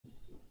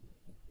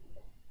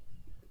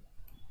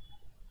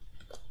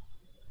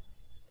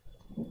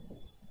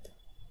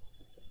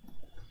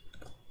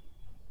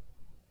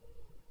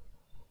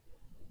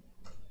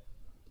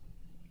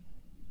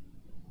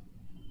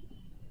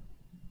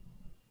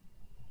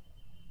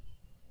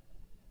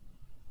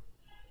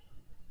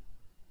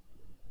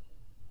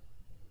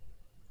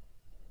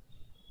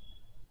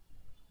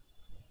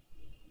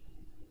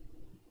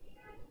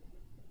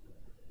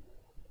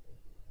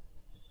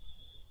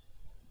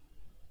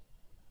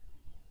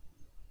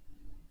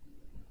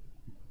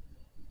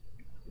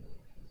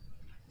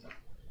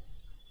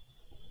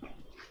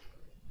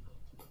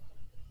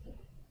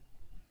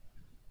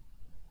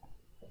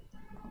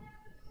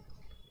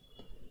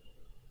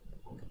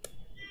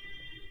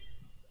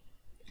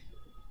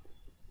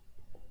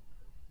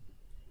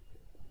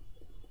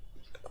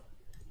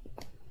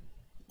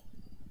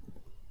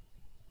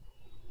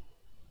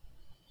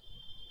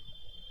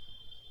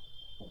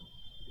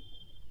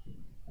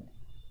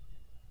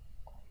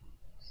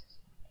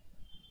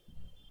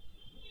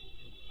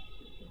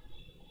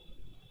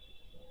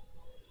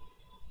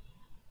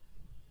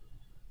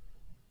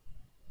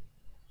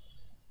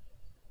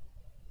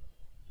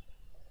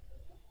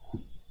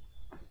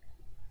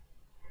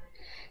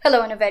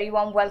Hello and a very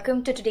warm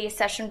welcome to today's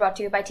session brought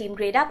to you by Team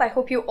Gradeup. I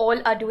hope you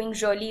all are doing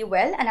really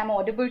well and I'm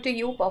audible to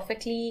you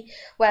perfectly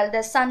well.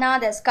 There's Sana,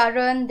 there's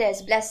Karan,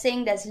 there's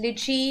Blessing, there's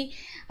Liji,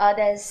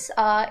 there's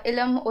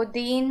Ilham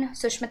Uddin,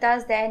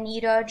 Sushmita's there,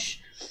 Neeraj,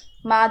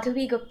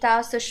 Madhavi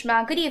Gupta,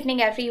 Sushma. Good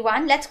evening,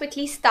 everyone. Let's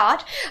quickly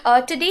start.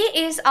 Today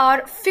is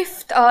our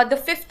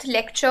the fifth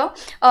lecture.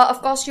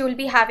 Of course, you will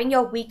be having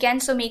your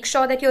weekend, so make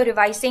sure that you're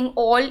revising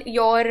all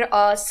your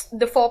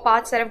the 4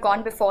 parts that have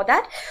gone before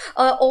that.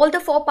 All the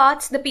 4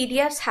 parts, the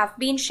PDFs have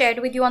been shared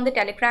with you on the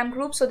Telegram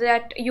group, so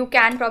that you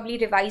can probably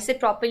revise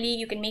it properly.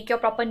 You can make your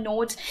proper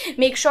notes.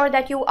 Make sure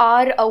that you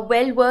are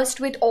well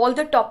versed with all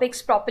the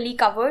topics properly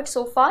covered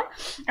so far.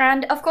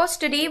 And of course,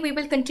 today we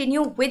will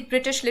continue with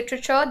British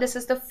literature. This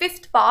is the fifth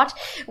part.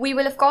 We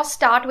will of course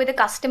start with a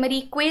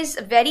customary quiz,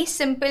 very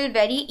simple,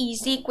 very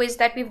easy quiz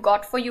that we've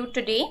got for you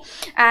today,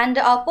 and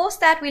post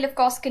that we'll of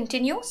course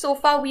continue. So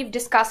far we've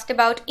discussed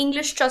about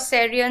English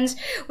Chaucerians,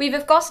 we've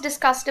of course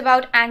discussed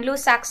about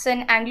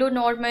Anglo-Saxon,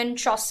 Anglo-Norman,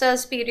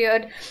 Chaucer's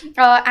period,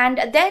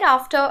 and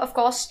thereafter of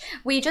course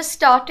we just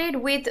started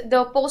with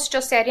the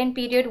post-Chaucerian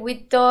period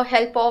with the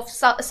help of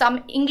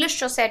some English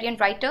Chaucerian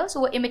writers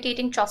who were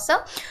imitating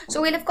Chaucer.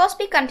 So we'll of course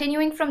be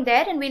continuing from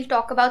there, and we'll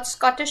talk about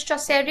Scottish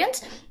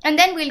Chaucerians, and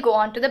then we'll go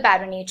on to the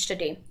Baron Age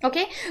today.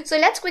 Okay, so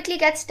let's quickly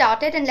get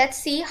started and let's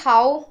see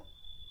how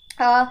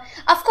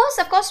of course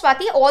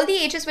Swati, all the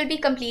ages will be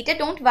completed.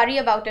 Don't worry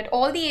about it.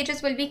 All the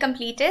ages will be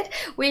completed.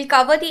 We'll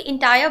cover the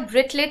entire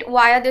Britlit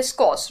via this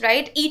course,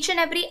 right? Each and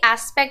every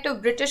aspect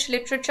of British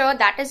literature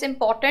that is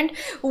important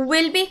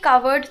will be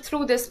covered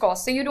through this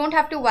course, so you don't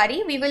have to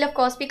worry. We will of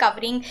course be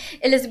covering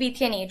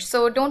Elizabethan age,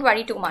 so don't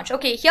worry too much.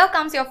 Okay, here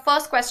comes your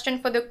first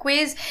question for the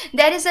quiz.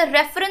 There is a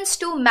reference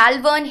to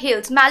Malvern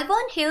Hills.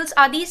 Malvern Hills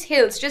are these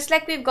hills, just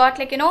like we've got,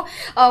 like,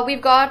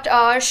 we've got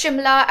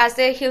Shimla as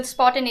a hill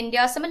spot in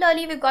India.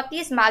 Similarly, we've got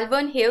these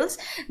Malvern Hills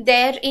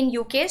there in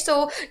UK.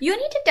 So you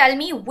need to tell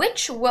me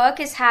which work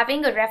is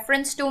having a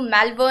reference to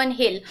Malvern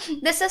Hill.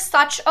 This is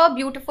such a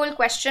beautiful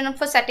question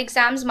for set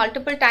exams.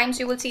 Multiple times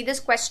you will see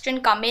this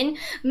question come in.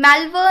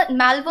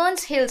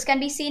 Malvern's Hills can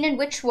be seen in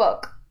which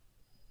work?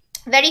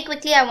 Very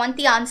quickly, I want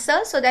the answer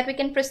so that we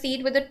can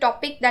proceed with the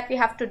topic that we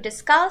have to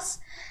discuss.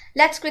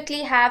 Let's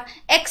quickly have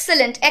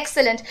excellent.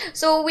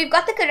 So we've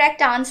got the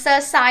correct answer.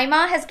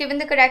 Saima has given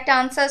the correct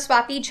answer.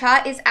 Swati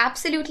Jha is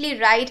absolutely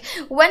right.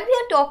 When we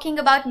are talking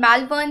about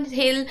Malvern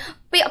Hill,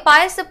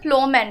 Pius the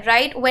Plowman,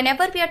 right?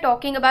 Whenever we are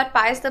talking about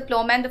Pius the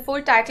Plowman, the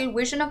full title,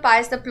 Vision of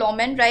Pius the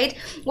Plowman, right?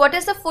 What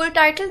is the full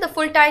title? The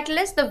full title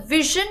is The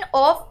Vision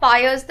of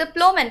Pius the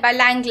Plowman by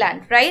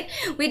Langland, right?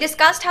 We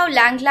discussed how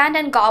Langland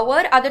and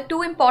Gower are the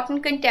 2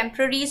 important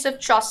contemporaries of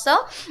Chaucer,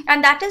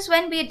 and that is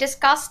when we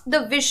discussed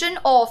the vision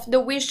of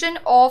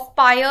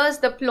Pius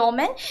the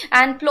Plowman.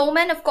 And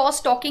Plowman, of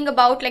course, talking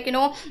about, like,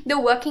 the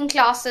working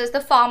classes, the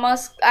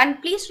farmers.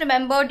 And please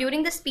remember,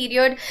 during this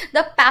period,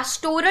 the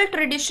pastoral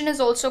tradition is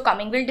also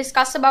coming. We'll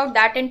discuss about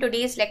that in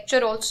today's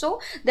lecture also.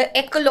 The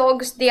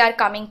ecologues, they are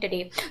coming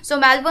today. So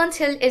Malvern's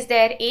Hill is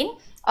there in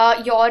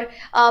your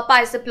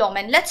Pius the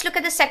Plowman. Let's look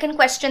at the second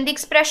question. The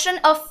expression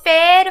 "a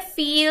fair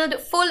field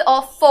full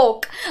of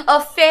folk."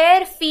 A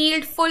fair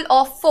field full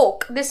of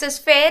folk. This is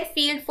fair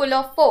field full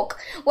of folk.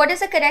 What is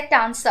the correct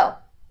answer?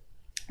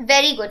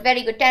 Very good,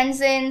 very good.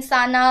 Tenzin,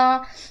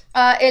 Sana,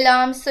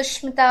 Ilham,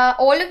 Sushmita,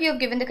 all of you have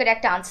given the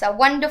correct answer.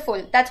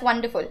 Wonderful. That's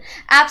wonderful.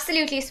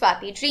 Absolutely,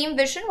 Swati. Dream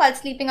vision while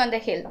sleeping on the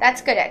hill.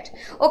 That's correct.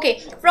 Okay,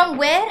 from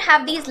where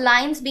have these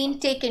lines been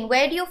taken?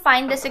 Where do you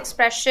find this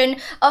expression,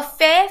 a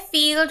fair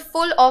field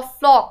full of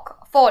folk?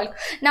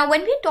 Now,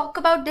 when we talk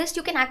about this,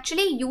 you can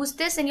actually use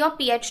this in your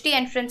PhD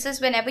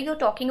entrances whenever you're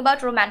talking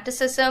about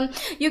Romanticism.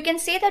 You can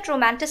say that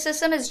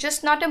Romanticism is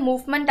just not a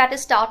movement that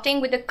is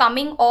starting with the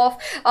coming of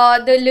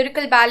the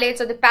lyrical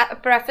ballads or the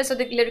preface of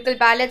the lyrical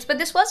ballads, but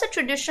this was a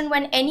tradition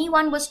when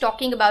anyone was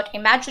talking about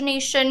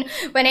imagination,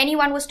 when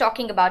anyone was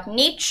talking about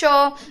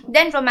nature,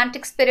 then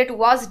romantic spirit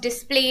was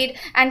displayed,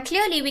 and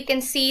clearly we can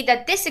see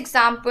that this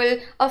example,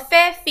 a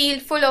fair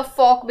field full of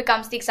folk,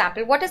 becomes the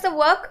example. What is the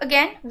work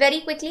again? Very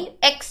quickly.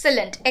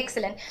 Excellent.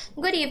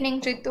 Good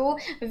evening, Ritu.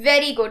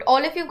 Very good.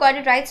 All of you got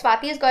it right.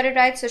 Swati has got it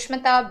right.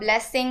 Sushmita,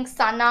 Blessing,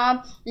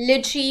 Sana,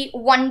 Liji.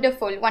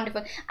 Wonderful.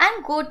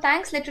 I'm good.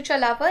 Thanks, literature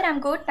lover. I'm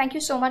good. Thank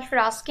you so much for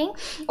asking.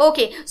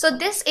 Okay, so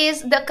this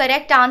is the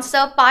correct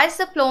answer. Pius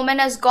the Plowman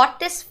has got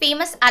this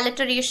famous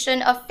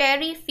alliteration, a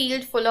fairy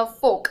field full of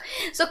folk.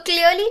 So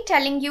clearly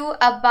telling you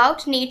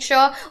about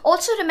nature.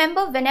 Also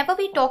remember, whenever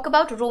we talk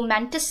about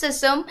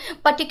Romanticism,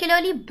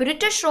 particularly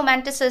British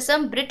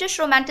Romanticism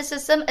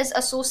is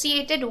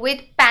associated with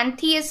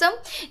pantheism,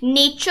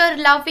 nature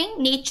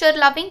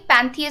loving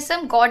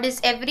pantheism. God is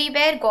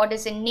everywhere, God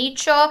is in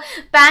nature.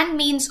 Pan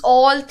means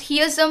all,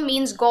 theism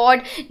means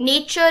God,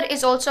 nature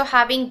is also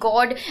having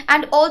God.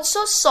 And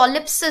also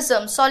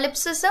solipsism,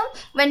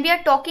 when we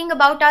are talking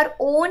about our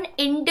own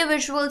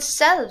individual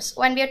selves,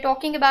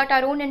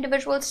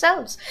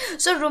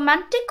 So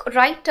romantic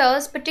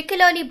writers,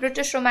 particularly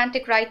British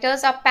romantic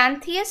writers, are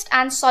pantheist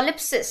and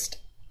solipsist.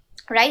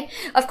 right?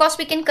 Of course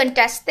we can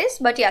contest this,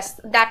 but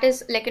yes, that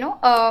is like, you know,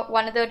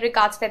 one of the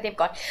regards that they've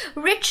got.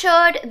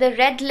 Richard the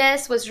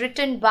Redeless was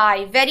written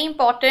by, very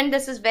important,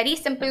 this is very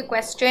simple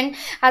question,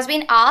 has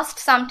been asked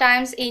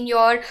sometimes in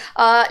your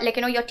like,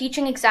 you know, your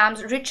teaching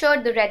exams.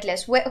 Richard the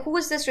Redeless, who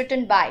is this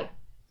written by?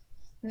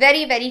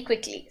 Very, very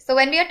quickly. So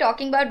when we are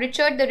talking about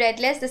Richard the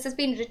Redeless, this has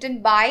been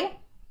written by,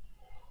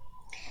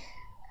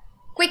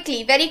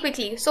 quickly, very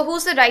quickly. So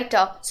who's the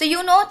writer? So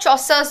you know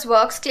Chaucer's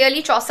works.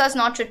 Clearly Chaucer's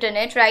not written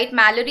it, right?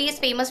 Malory is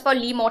famous for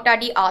Le Morte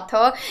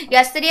d'Arthur.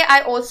 Yesterday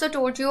I also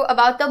told you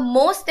about the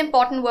most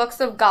important works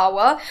of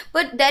Gower,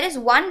 but there is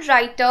one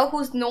writer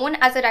who's known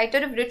as a writer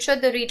of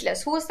Richard the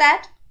Redeless. Who's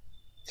that?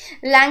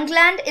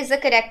 Langland is the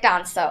correct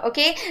answer.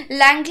 Okay,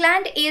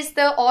 Langland is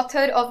the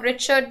author of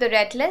Richard the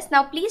Redeless.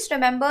 Now please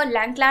remember,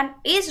 Langland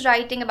is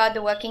writing about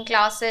the working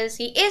classes.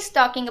 He is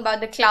talking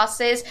about the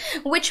classes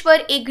which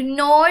were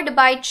ignored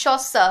by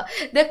Chaucer,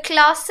 the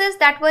classes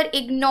that were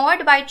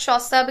ignored by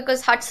Chaucer,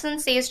 because Hudson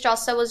says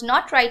Chaucer was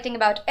not writing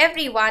about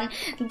everyone.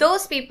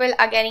 Those people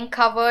are getting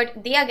covered,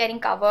 they are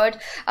getting covered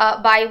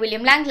by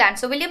William Langland.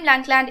 So William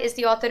Langland is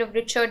the author of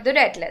Richard the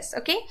Redeless.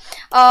 Okay,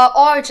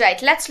 all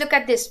right, let's look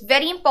at this,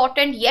 very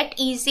important yet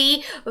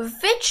easy.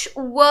 Which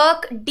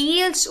work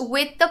deals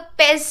with the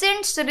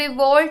peasants'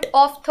 revolt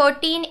of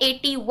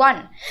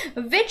 1381?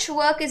 Which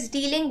work is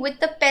dealing with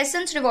the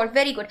peasants' revolt?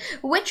 Very good.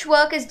 Which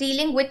work is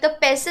dealing with the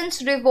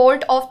peasants'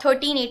 revolt of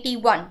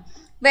 1381?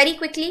 Very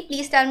quickly,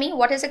 please tell me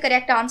what is the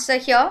correct answer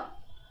here.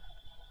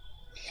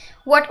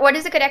 What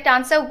is the correct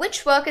answer?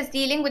 Which work is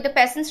dealing with the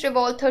Peasants'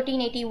 Revolt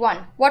 1381?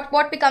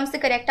 What becomes the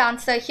correct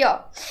answer here?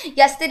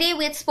 Yesterday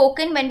we had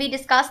spoken when we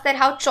discussed that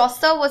how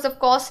Chaucer was of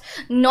course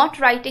not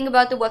writing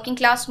about the working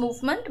class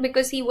movement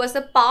because he was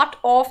a part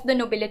of the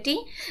nobility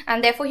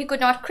and therefore he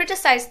could not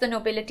criticize the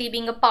nobility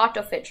being a part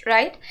of it,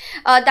 right?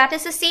 That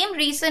is the same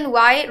reason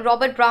why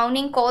Robert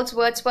Browning calls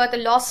Wordsworth a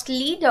lost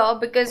leader,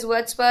 because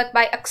Wordsworth,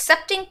 by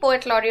accepting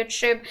poet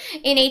laureateship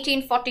in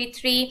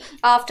 1843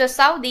 after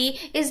Southey,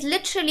 is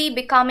literally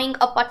becoming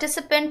a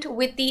participant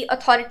with the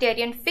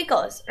authoritarian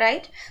figures,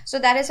 right? So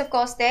that is of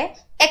course there.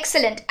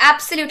 Excellent,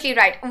 absolutely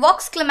right.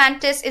 Vox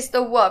Clementis is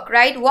the work,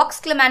 right? Vox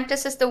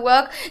Clementis is the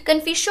work.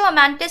 Confessio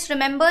Amantis,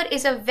 remember,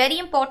 is a very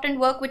important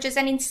work which is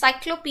an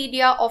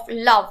encyclopedia of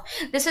love.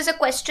 This is a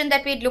question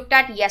that we looked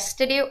at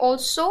yesterday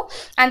also.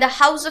 And the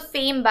House of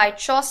Fame by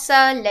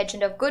Chaucer,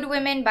 Legend of Good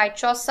Women by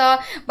Chaucer.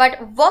 But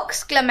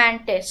Vox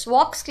Clementis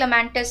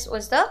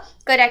was the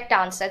correct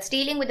answer. It's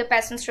dealing with the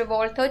Peasants'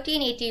 Revolt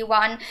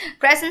 1381,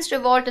 Peasants'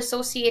 Revolt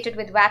associated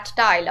with Wat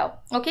Tyler.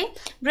 Okay,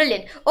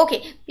 brilliant.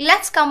 Okay,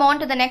 let's come on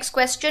to the next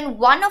question.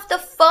 One of the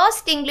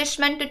first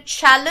Englishmen to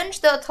challenge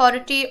the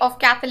authority of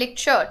Catholic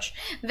Church.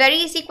 Very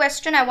easy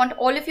question. I want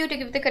all of you to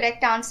give the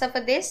correct answer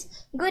for this.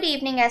 Good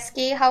evening,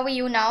 SK. How are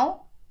you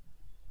now?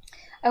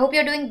 I hope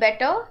you're doing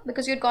better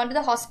because you'd gone to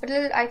the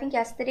hospital, I think,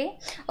 yesterday.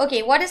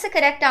 Okay, what is the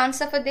correct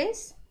answer for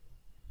this?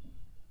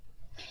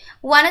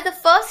 One of the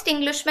first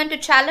Englishmen to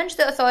challenge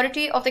the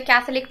authority of the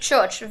Catholic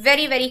Church.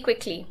 Very, very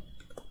quickly.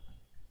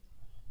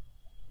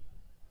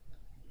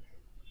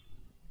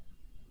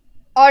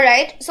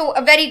 Alright, so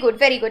very good,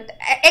 very good.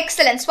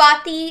 Excellent.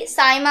 Swati,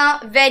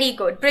 Saima, very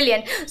good,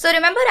 brilliant. So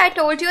remember I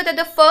told you that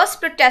the first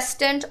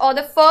Protestant or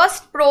the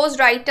first prose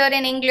writer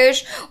in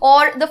English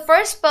or the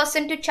first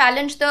person to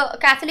challenge the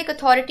Catholic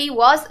authority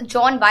was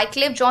John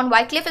Wycliffe. John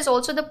Wycliffe is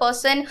also the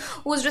person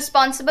who is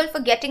responsible for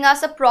getting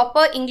us a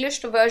proper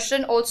English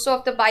version also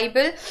of the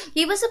Bible.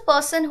 He was a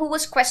person who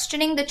was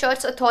questioning the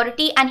church's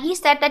authority, and he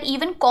said that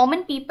even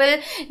common people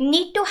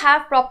need to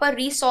have proper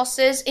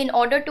resources in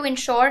order to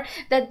ensure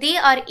that they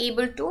are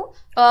able to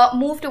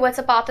move towards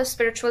a path of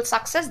spiritual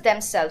success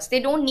themselves.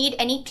 They don't need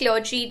any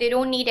clergy, they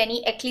don't need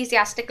any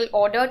ecclesiastical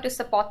order to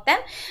support them.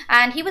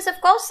 And he was of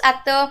course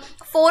at the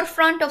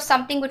forefront of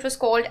something which was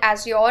called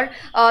as your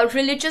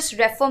religious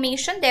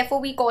reformation.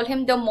 Therefore we call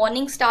him the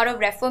morning star of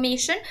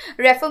Reformation.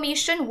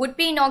 Reformation would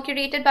be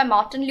inaugurated by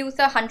Martin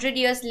Luther 100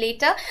 years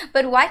later,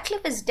 but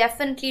Wycliffe is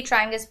definitely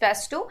trying his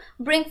best to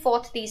bring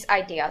forth these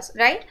ideas,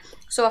 right?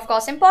 So of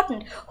course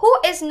important. Who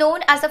is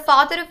known as the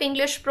father of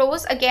English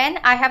prose? Again,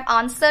 I have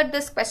answered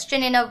this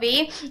question in a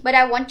way, but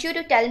I want you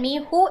to tell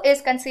me who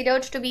is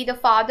considered to be the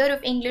father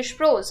of English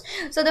prose.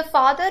 So the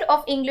father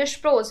of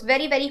English prose,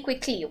 very, very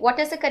quickly, what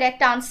is the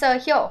correct answer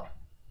here?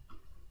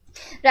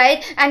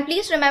 Right, and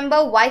please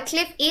remember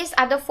Wycliffe is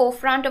at the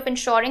forefront of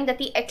ensuring that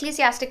the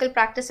ecclesiastical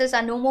practices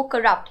are no more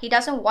corrupt. He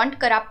doesn't want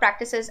corrupt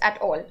practices at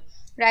all.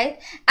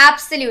 Right,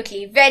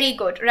 absolutely, very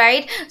good,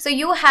 right? So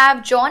you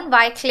have John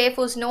Wycliffe,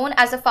 who's known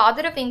as the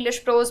father of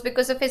English prose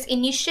because of his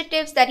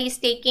initiatives that he's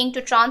taking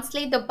to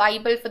translate the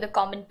Bible for the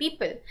common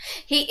people.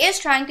 He is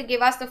trying to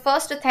give us the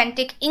first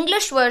authentic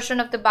English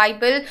version of the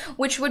Bible,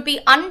 which would be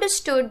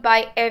understood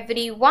by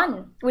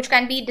everyone, which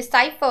can be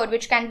deciphered,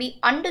 which can be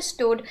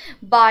understood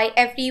by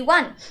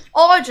everyone.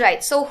 All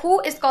right, so who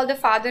is called the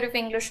father of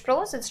English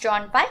prose? It's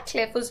John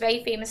Wycliffe, who's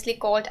very famously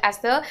called as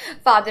the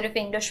father of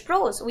English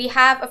prose. We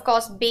have, of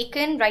course, Bacon,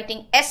 Latin,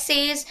 writing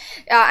essays,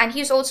 and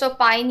he's also a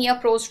pioneer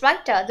prose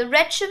writer. The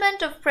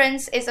Regiment of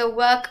Prince is a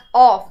work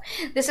of.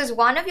 This is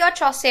one of your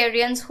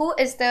Chaucerians. What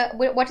is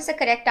the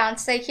correct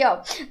answer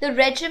here? The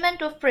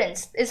Regiment of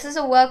Prince. This is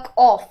a work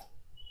of.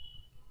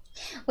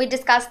 We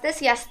discussed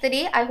this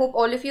yesterday. I hope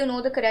all of you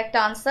know the correct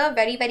answer.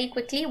 Very, very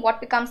quickly, what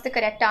becomes the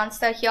correct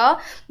answer here?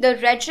 The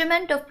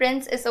Regiment of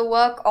Prince is a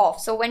work of.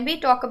 So when we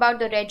talk about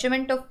the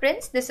Regiment of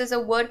Prince, this is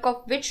a work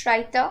of which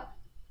writer?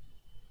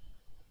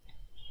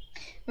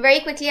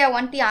 Very quickly, I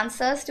want the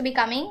answers to be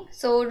coming.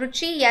 So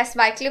Ruchi, yes,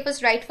 Wycliffe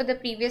was right for the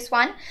previous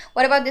one.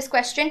 What about this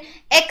question?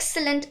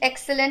 Excellent,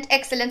 excellent,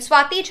 excellent.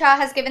 Swati Jha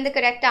has given the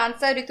correct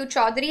answer. Ritu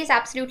Chaudhary is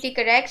absolutely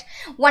correct.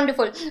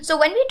 Wonderful. So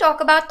when we talk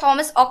about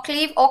Thomas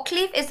Occleve,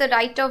 Occleve is the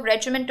writer of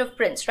Regiment of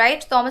Prince,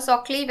 right? Thomas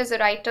Occleve is the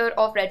writer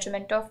of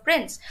Regiment of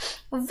Prince.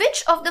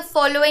 Which of the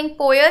following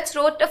poets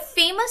wrote a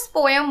famous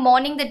poem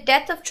mourning the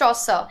death of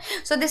Chaucer?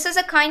 So this is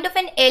a kind of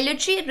an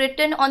elegy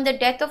written on the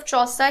death of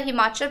Chaucer.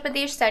 Himachal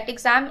Pradesh set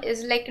exam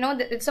is like, you know,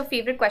 it's a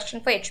favorite question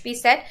for HP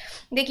set.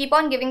 They keep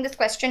on giving this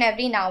question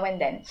every now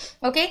and then.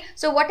 Okay,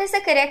 so what is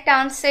the correct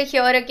answer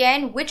here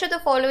again? Which of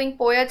the following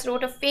poets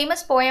wrote a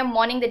famous poem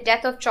mourning the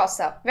death of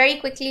Chaucer? Very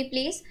quickly,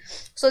 please,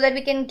 so that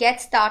we can get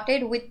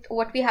started with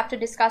what we have to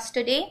discuss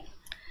today.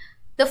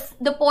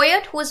 The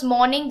poet who is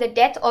mourning the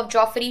death of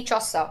Geoffrey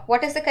Chaucer.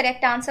 What is the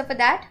correct answer for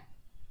that?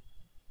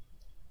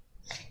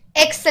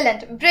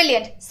 Excellent,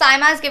 brilliant.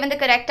 Saima has given the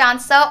correct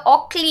answer.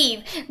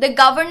 Occleve, the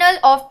governor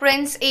of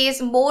Prince,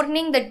 is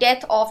mourning the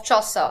death of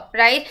Chaucer,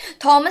 right?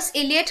 Thomas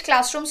Eliot,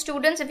 classroom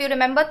students, if you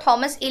remember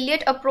Thomas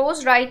Eliot, a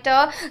prose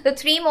writer, the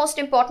three most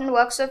important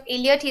works of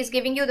Eliot, he's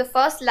giving you the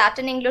first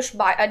Latin-English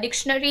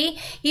dictionary.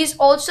 He's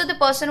also the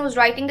person who's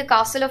writing the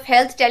Castle of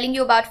Health, telling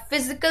you about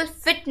physical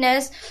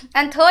fitness.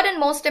 And third and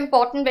most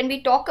important, when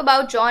we talk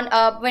about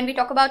when we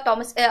talk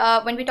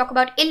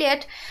about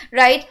Eliot,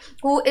 right,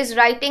 who is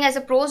writing as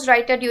a prose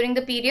writer during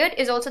the period,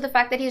 is also the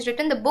fact that he's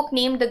written the book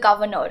named The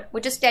Governor,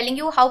 which is telling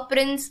you how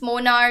prince,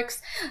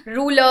 monarchs,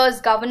 rulers,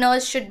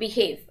 governors should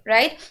behave,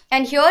 right?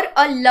 And here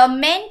a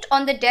lament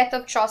on the death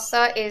of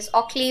Chaucer is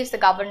Occleve's The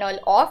Governor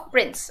of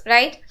Prince,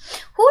 right?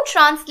 Who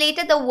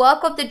translated the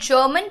work of the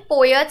German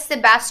poet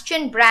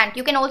Sebastian Brandt?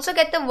 You can also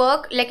get the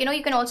work, like, you know,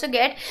 you can also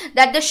get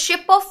that The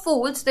Ship of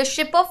Fools. The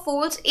Ship of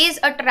Fools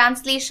is a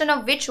translation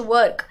of which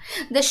work?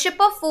 The Ship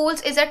of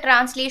Fools is a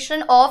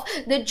translation of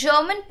the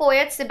German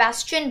poet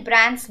Sebastian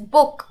Brandt's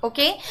book.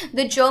 Okay,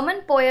 the German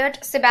poet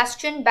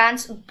Sebastian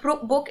Brandt's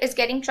book is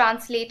getting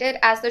translated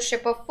as The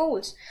Ship of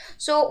Fools.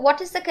 So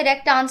what is the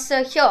correct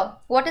answer here?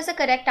 What is the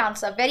correct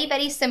answer? Very,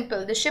 very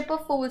simple. The Ship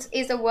of Fools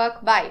is a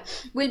work by.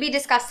 We'll be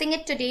discussing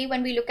it today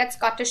when we look at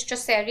Scottish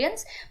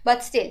Chaucerians,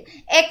 but still,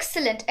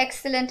 excellent,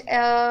 excellent.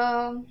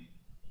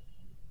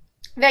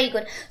 Very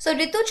good. So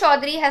Ritu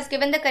Chaudhary has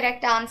given the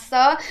correct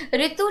answer.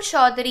 Ritu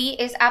Chaudhary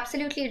is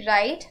absolutely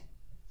right.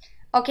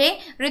 Okay,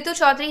 Ritu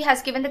Chaudhary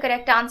has given the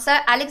correct answer.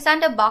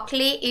 Alexander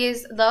Barclay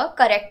is the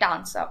correct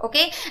answer.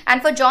 Okay,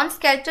 and for John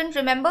Skelton,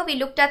 remember we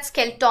looked at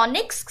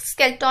Skeltonics.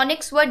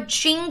 Skeltonics were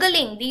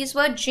jingling. These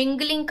were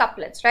jingling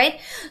couplets,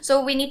 right?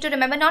 So we need to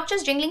remember not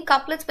just jingling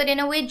couplets, but in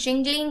a way,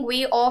 jingling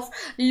way of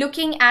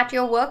looking at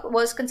your work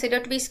was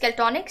considered to be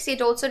Skeltonics.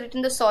 He'd also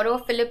written the Sorrow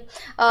of Philip,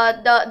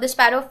 the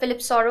Sparrow of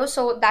Philip's Sorrow.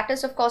 So that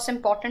is of course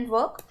important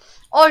work.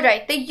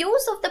 Alright, the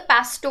use of the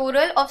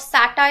pastoral of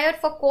satire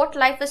for court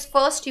life is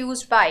first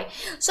used by.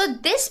 So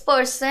this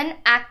person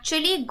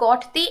actually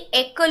got the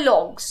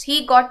eclogues.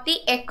 He got the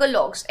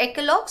eclogues.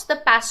 Eclogues, the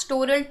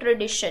pastoral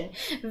tradition.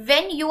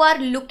 When you are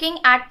looking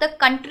at the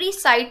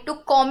countryside to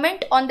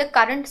comment on the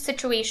current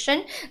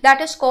situation,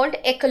 that is called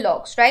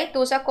eclogues, right?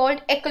 Those are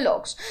called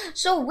eclogues.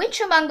 So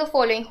which among the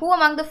following, who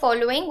among the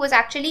following was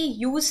actually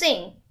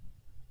using?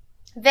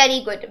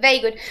 Very good, very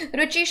good.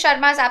 Ruchi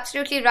Sharma is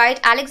absolutely right.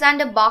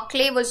 Alexander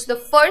Barclay was the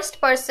first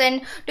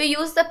person to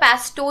use the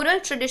pastoral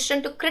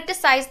tradition to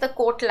criticize the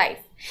court life.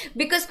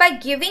 Because by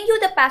giving you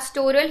the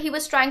pastoral, he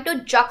was trying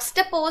to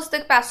juxtapose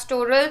the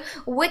pastoral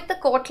with the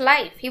court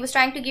life. He was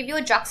trying to give you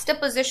a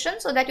juxtaposition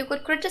so that you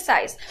could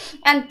criticize.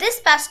 And this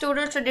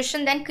pastoral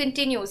tradition then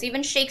continues.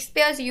 Even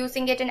Shakespeare is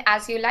using it in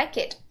As You Like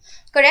It.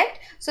 Correct?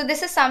 So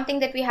this is something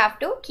that we have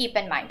to keep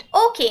in mind.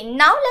 Okay,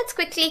 now let's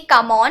quickly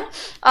come on.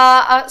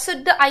 So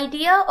the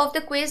idea of the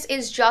quiz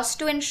is just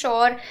to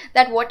ensure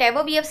that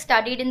whatever we have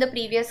studied in the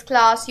previous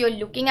class, you're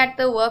looking at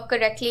the work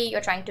correctly, you're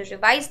trying to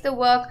revise the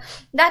work.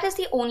 That is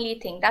the only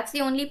thing. That's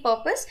the only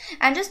purpose.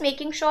 And just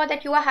making sure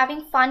that you are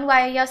having fun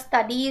while your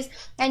studies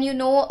and you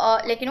know,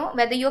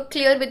 whether you're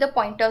clear with the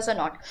pointers or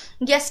not.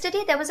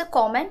 Yesterday, there was a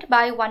comment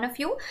by one of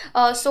you.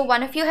 So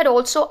one of you had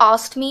also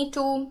asked me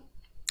to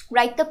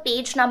write the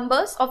page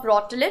numbers of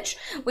Routledge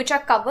which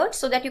are covered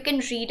so that you can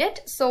read it.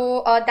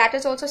 So that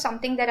is also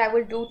something that I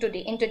will do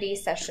today in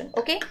today's session.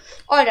 Okay.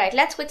 All right.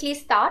 Let's quickly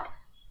start.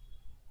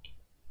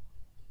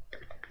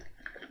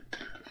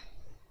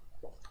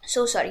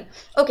 So sorry.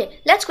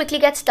 Okay, let's quickly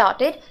get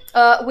started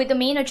with the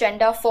main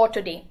agenda for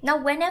today. Now,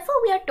 whenever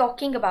we are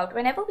talking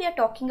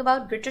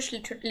about British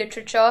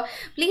literature,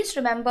 please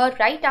remember,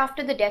 right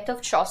after the death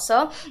of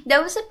Chaucer,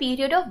 there was a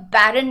period of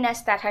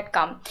barrenness that had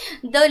come.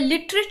 The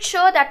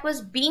literature that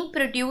was being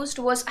produced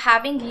was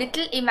having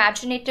little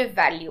imaginative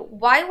value.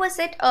 Why was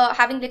it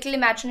having little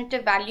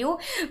imaginative value?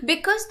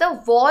 Because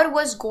the war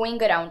was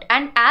going around,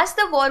 and as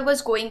the war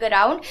was going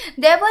around,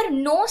 there were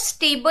no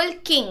stable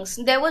kings.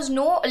 There was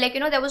no,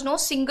 there was no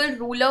single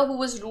ruler who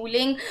was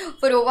ruling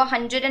for over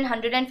 100 and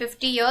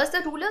 150 years. The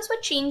rulers were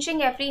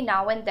changing every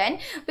now and then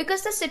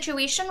because the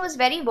situation was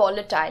very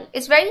volatile.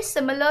 It's very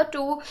similar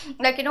to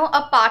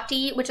a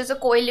party which is a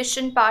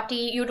coalition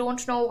party. You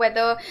don't know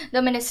whether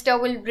the minister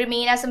will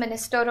remain as a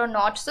minister or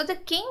not. So the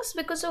kings,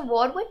 because of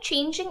war, were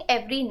changing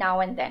every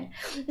now and then.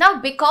 Now,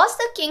 because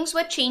the kings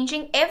were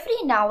changing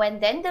every now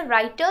and then, the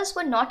writers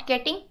were not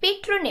getting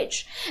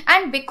patronage.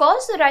 And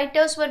because the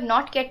writers were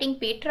not getting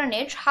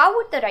patronage, how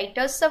would the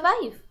writers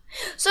survive?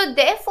 So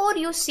therefore,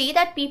 you see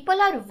that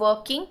people are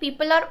working,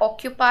 people are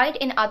occupied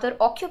in other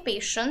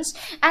occupations,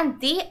 and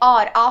they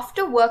are,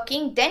 after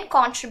working, then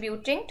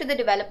contributing to the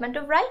development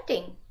of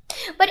writing.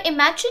 But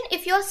imagine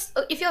if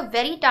you're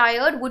very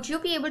tired, would you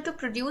be able to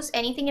produce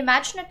anything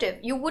imaginative?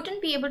 You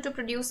wouldn't be able to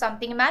produce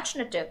something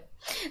imaginative.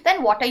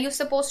 Then what are you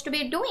supposed to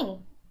be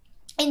doing?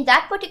 In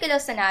that particular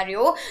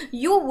scenario,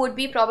 you would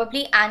be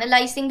probably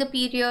analyzing the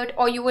period,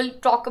 or you will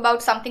talk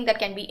about something that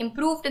can be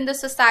improved in the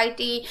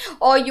society,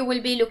 or you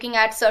will be looking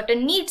at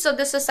certain needs of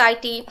the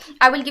society.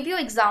 I will give you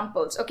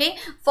examples, okay?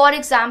 For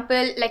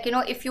example,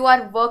 if you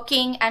are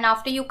working and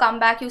after you come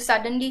back, you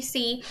suddenly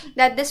see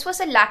that this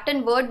was a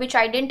Latin word which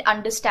I didn't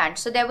understand.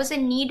 So there was a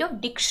need of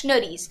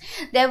dictionaries.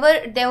 There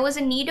was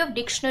a need of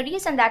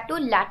dictionaries, and that too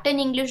Latin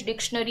English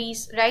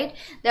dictionaries, right?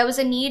 There was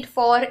a need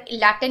for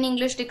Latin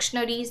English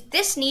dictionaries.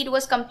 This need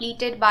was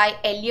completed by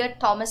Eliot.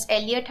 Thomas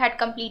Eliot had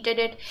completed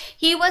it.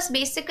 He was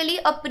basically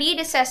a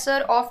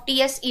predecessor of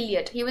T.S.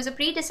 Eliot. He was a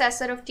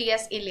predecessor of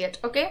T.S. Eliot,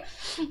 okay?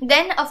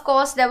 Then, of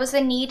course, there was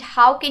a need,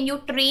 how can you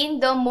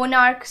train the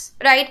monarchs,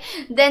 right?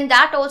 Then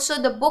that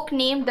also, the book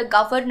named The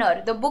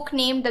Governor. The book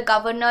named The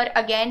Governor,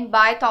 again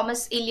by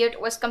Thomas Eliot,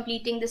 was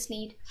completing this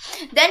need.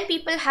 Then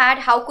people had,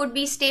 how could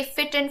we stay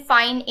fit and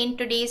fine in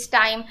today's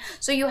time?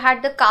 So you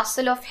had The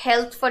Castle of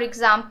Health, for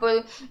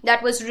example,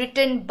 that was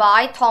written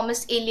by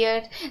Thomas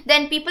Eliot.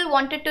 Then people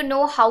wanted to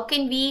know, how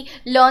can we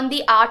learn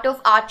the art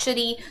of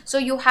archery? So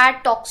you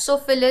had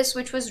Toxophilus,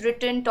 which was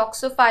written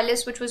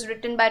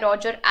by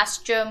Roger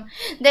Ascham.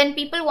 Then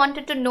people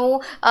wanted to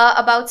know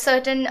about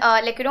certain,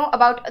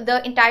 about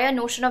the entire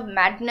notion of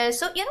madness.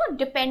 So,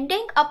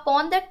 depending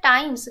upon the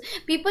times,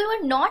 people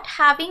were not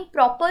having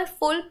proper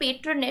full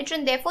patronage,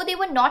 and therefore they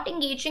were not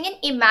engaging in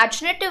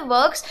imaginative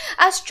works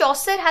as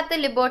Chaucer had the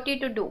liberty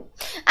to do.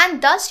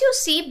 And thus you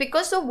see,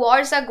 because the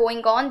wars are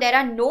going on, there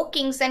are no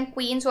kings and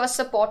queens who are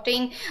supporting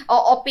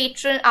or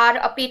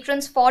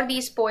patrons for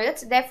these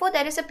poets. Therefore,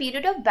 there is a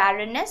period of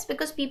barrenness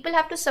because people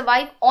have to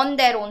survive on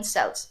their own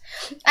selves.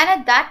 And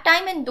at that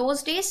time, in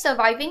those days,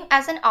 surviving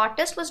as an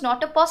artist was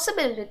not a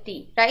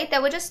possibility, right?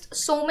 There were just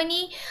so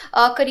many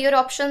career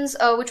options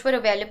which were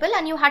available,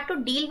 and you had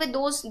to deal with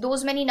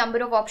those many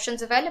number of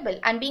options available.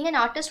 And being an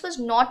artist was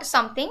not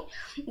something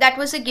that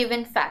was a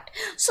given fact.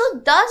 So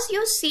thus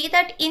you see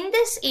that in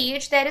this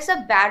age, there is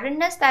a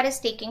barrenness that is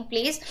taking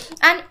place.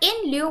 And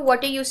in lieu,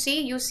 what do you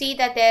see? You see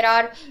that there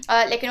are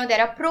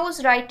there are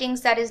prose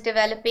writings that is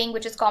developing,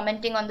 which is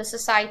commenting on the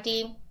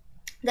society.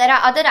 There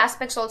are other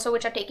aspects also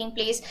which are taking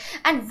place,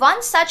 and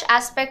one such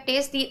aspect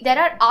is there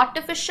are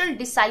artificial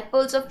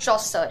disciples of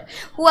Chaucer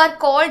who are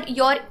called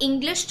your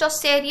English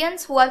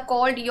Chaucerians, who are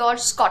called your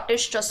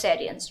Scottish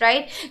Chaucerians,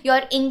 right?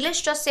 Your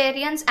English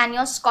Chaucerians and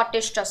your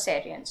Scottish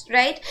Chaucerians,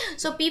 right?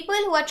 So people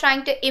who are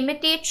trying to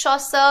imitate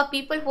Chaucer,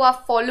 people who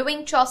are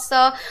following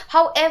Chaucer,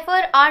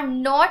 however, are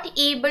not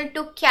able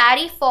to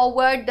carry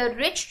forward the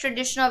rich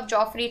tradition of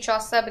Geoffrey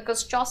Chaucer,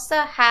 because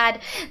Chaucer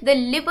had the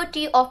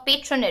liberty of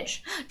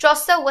patronage.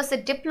 Chaucer was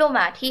a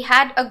diplomat. He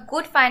had a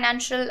good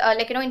financial,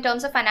 in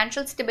terms of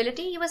financial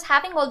stability, he was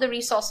having all the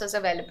resources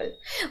available.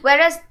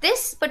 Whereas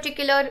this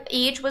particular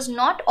age was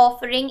not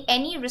offering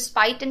any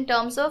respite in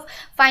terms of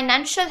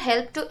financial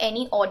help to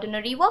any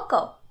ordinary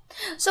worker.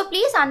 So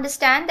please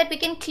understand that we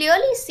can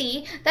clearly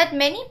see that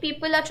many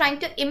people are trying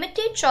to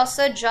imitate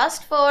Chaucer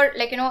just for,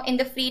 in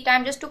the free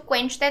time, just to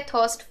quench their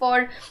thirst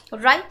for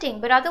writing.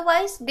 But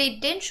otherwise, they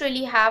didn't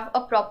really have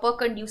a proper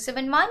conducive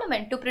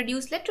environment to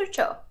produce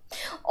literature.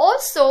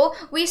 Also,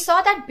 we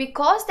saw that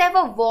because there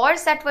were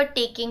wars that were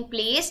taking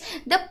place,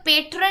 the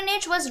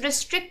patronage was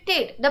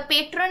restricted. The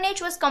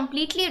patronage was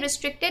completely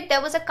restricted.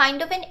 There was a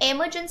kind of an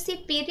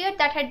emergency period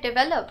that had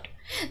developed.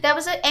 There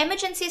was an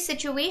emergency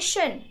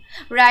situation,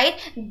 right?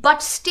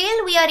 But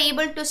still we are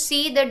able to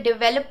see the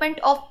development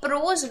of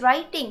prose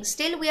writing.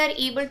 Still we are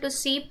able to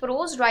see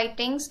prose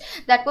writings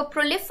that were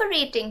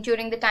proliferating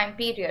during the time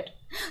period.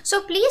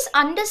 So please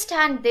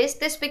understand this.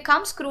 This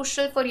becomes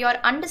crucial for your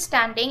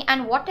understanding.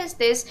 And what is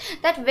this?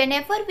 That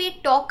whenever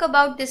we talk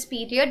about this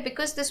period,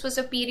 because this was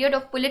a period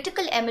of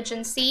political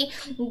emergency,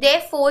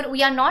 therefore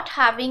we are not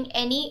having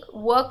any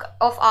work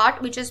of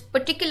art which is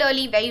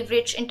particularly very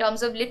rich in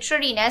terms of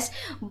literariness,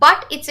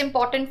 but it's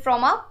important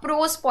from a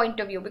prose point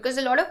of view because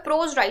a lot of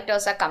prose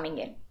writers are coming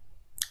in.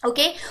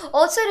 Okay,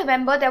 also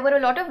remember there were a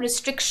lot of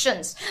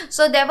restrictions.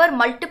 So there were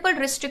multiple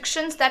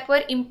restrictions that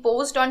were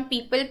imposed on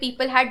people.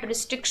 People had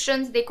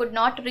restrictions. They could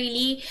not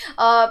really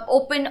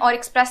open or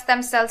express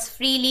themselves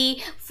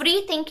freely.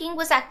 Free thinking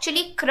was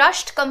actually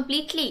crushed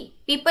completely.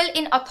 People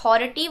in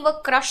authority were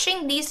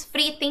crushing these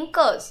free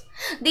thinkers.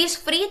 These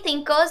free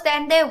thinkers,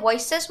 then their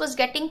voices was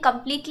getting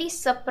completely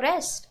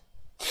suppressed.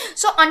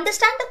 So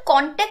understand the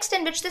context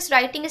in which this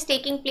writing is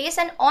taking place,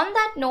 and on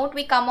that note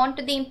we come on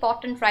to the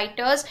important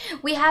writers.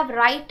 We have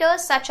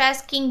writers such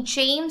as King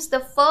James the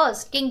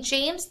First. King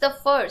James the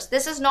First.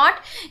 This is not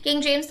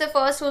King James the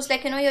First who's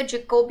like, your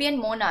Jacobean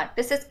monarch.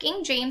 This is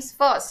King James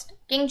First.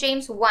 King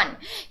James I.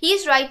 He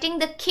is writing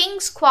the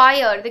King's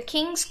Choir,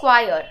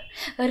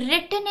 written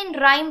in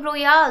rhyme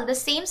royale, the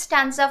same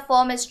stanza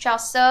form as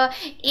Chaucer,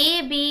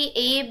 A, B,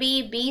 A,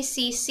 B, B,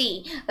 C,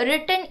 C,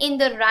 written in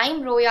the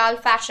rhyme royale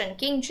fashion.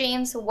 King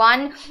James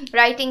I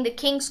writing the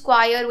King's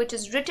Choir, which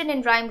is written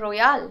in rhyme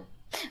royale.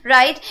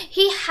 Right,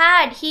 he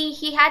had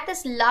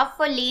this love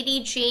for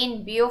Lady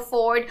Jane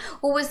Beaufort,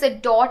 who was the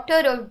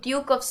daughter of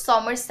Duke of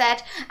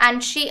Somerset,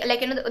 and she,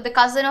 the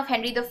cousin of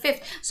Henry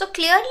V. So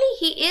clearly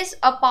he is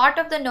a part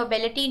of the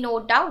nobility, no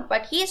doubt,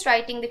 but he is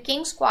writing the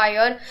King's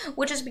Choir,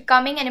 which is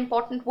becoming an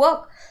important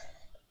work.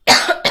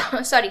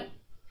 Sorry,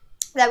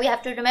 that we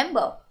have to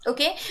remember,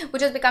 okay,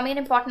 which is becoming an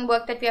important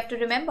work that we have to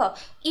remember.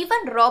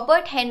 Even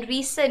Robert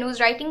Henryson,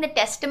 who's writing the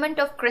Testament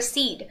of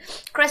Cresside.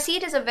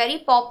 Cresside is a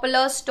very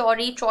popular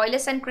story,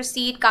 Troilus and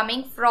Cresside,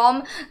 coming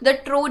from the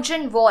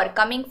Trojan War,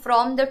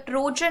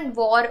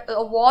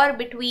 a war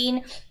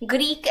between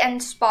Greek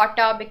and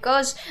Sparta,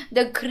 because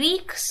the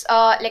Greeks,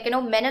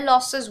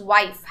 Menelaus's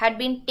wife had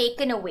been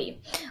taken away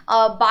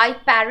by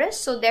Paris.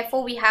 So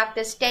therefore we have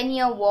this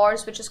 10-year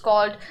wars, which is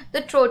called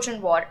the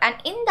Trojan War, and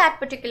in that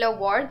particular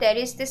war there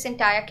is this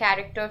entire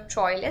character of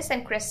Troilus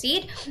and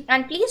Cresside.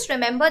 And please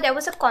remember, there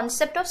was a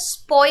concept of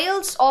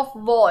spoils of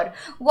war.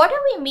 What do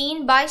we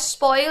mean by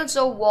spoils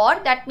of war?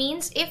 That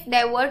means if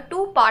there were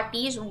two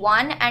parties,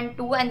 1 and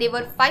 2, and they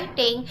were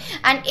fighting,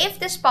 and if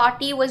this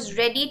party was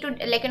ready to,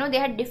 they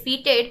had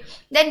defeated,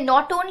 then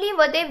not only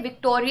were they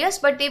victorious,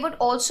 but they would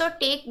also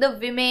take the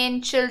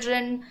women,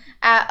 children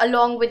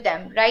along with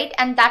them, right?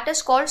 And that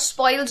is called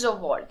spoils of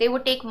war. They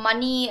would take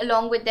money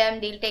along with them,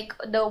 they'll take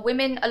the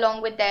women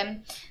along with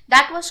them.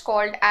 That was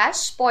called as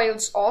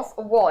spoils of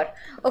war.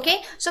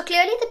 Okay, so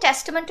clearly the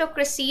Testament of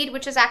Cresside,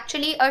 which is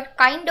actually a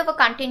kind of a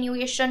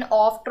continuation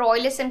of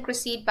Troilus and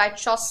Cresside by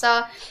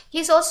Chaucer.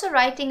 He's also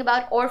writing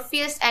about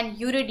Orpheus and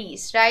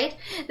Eurydice, right?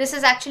 This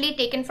is actually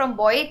taken from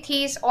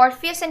Boethius.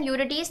 Orpheus and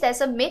Eurydice,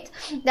 there's a myth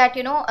that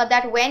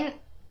that when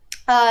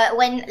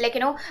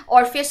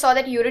Orpheus saw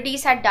that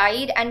Eurydice had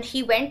died, and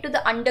he went to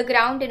the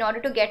underground in order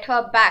to get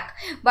her back.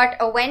 But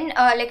when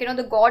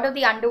the god of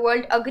the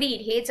underworld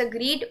agreed, Hades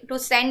agreed to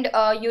send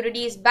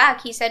Eurydice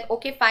back. He said,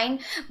 okay, fine,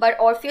 but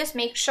Orpheus,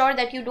 make sure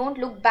that you don't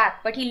look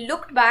back. But he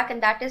looked back,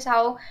 and that is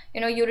how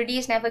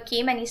Eurydice never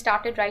came, and he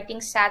started writing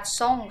sad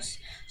songs.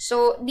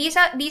 So these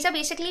are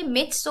basically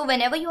myths. So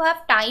whenever you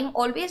have time,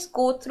 always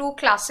go through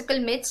classical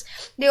myths.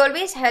 They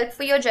always help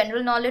for your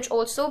general knowledge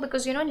also,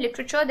 because in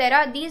literature there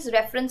are these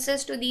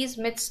references to these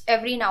myths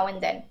every now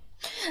and then.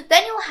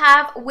 Then you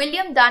have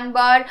William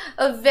Dunbar,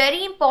 a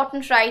very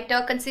important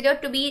writer,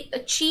 considered to be a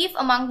chief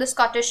among the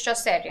Scottish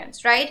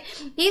Chaucerians, right?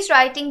 He's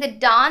writing the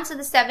Dance of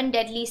the Seven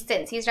Deadly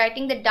Sins.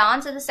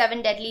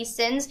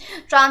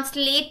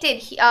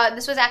 Translated,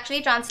 this was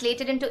actually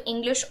translated into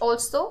English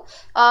also.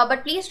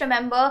 But please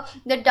remember,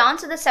 the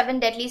Dance of the Seven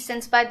Deadly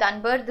Sins by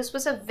Dunbar, this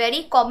was a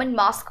very common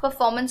mask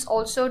performance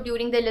also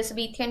during the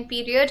Elizabethan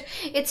period.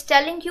 It's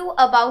telling you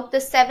about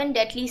the 7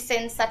 deadly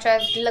sins, such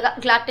as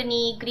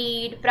gluttony,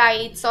 greed,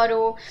 pride, sorrow.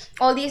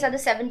 All these are the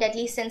 7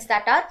 deadly sins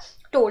that are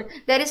told.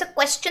 There is a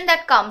question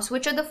that comes,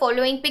 which of the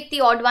following, pick the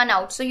odd one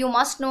out. So you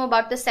must know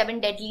about the 7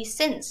 deadly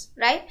sins,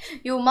 right?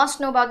 You must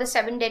know about the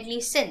 7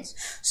 deadly sins.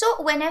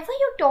 So whenever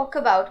you talk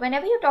about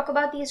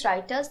these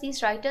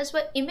writers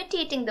were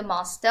imitating the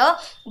master,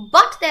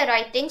 but their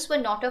writings were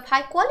not of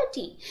high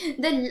quality.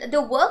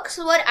 The works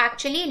were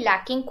actually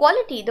lacking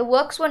quality. The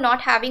works were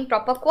not having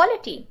proper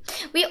quality.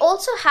 We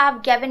also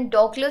have Gavin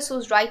Douglas,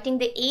 who's writing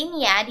the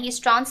Aeneid. He's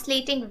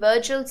translating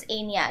Virgil's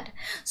Aeneid.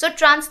 So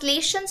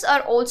translations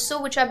are also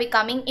which are becoming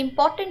becoming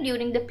important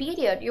during the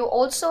period. You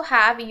also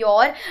have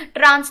your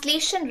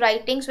translation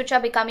writings which are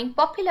becoming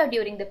popular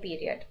during the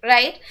period,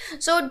 right?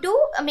 So do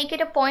make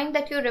it a point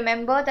that you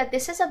remember that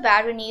this is a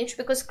barren age,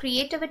 because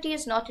creativity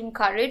is not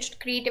encouraged.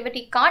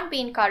 Creativity can't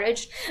be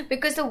encouraged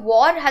because the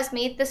war has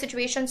made the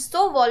situation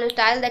so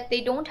volatile that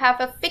they don't have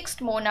a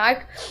fixed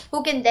monarch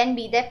who can then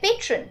be their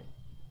patron.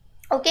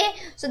 Okay,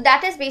 so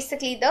that is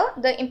basically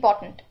the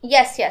important.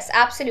 Yes,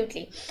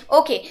 absolutely.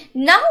 Okay,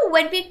 now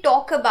when we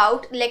talk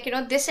about, like, you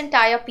know, this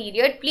entire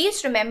period,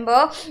 please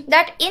remember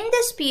that in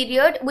this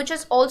period, which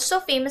is also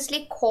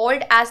famously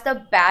called as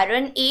the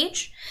barren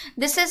age,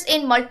 this is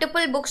in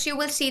multiple books, you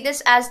will see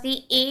this as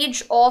the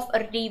age of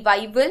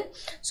revival.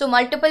 So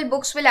multiple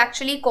books will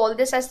actually call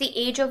this as the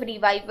age of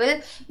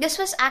revival. This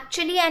was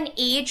actually an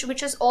age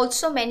which is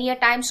also many a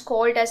times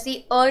called as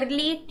the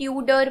early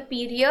Tudor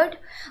period.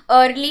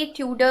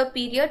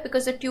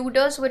 Because the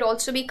Tudors would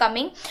also be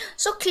coming.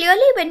 So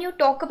clearly when you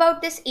talk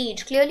about this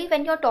age, clearly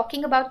when you're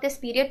talking about this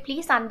period,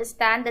 please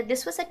understand that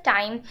this was a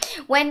time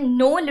when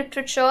no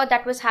literature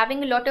that was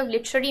having a lot of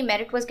literary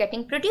merit was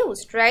getting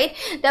produced, right?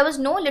 There was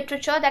no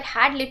literature that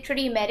had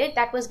literary merit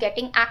that was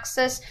getting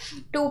access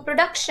to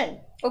production.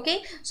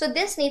 Okay, so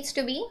this needs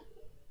to be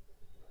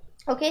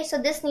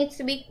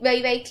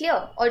very, very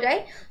clear. All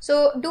right,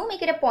 so do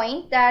make it a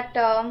point that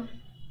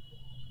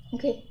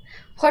okay,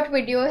 what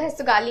video has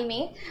Sugali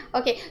made?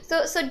 Okay,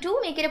 so do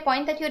make it a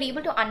point that you're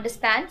able to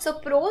understand. So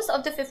prose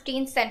of the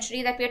 15th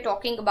century that we are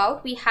talking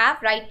about, we have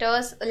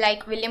writers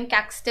like William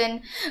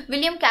Caxton.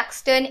 William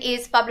Caxton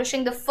is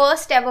publishing the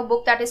first ever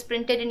book that is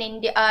printed in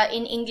India,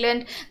 in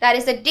England. That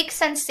is the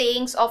Dicks and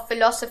Sayings of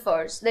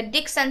Philosophers. The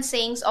Dicks and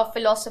Sayings of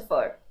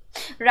Philosopher.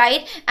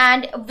 Right,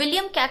 and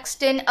William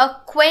Caxton,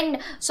 a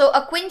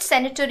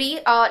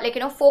quincentenary,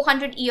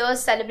 400 years,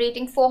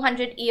 celebrating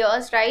 400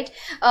 years, right,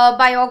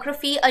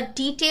 biography, a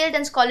detailed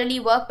and scholarly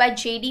work by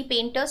J.D.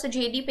 Painter. So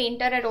J.D.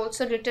 Painter had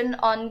also written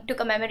on to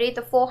commemorate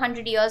the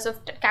 400 years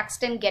of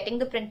Caxton getting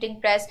the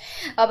printing press,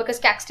 because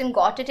Caxton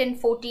got it in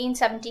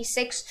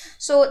 1476.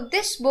 So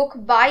this book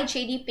by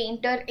J.D.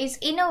 Painter is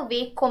in a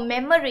way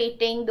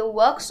commemorating the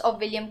works of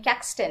William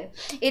Caxton.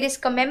 It is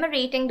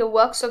commemorating the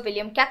works of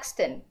William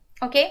Caxton.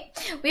 Okay,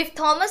 with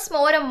Thomas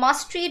More, a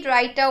must-read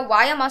writer.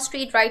 Why a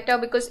must-read writer?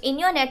 Because in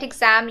your NET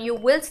exam, you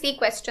will see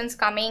questions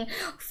coming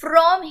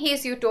from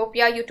his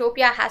Utopia.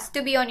 Utopia has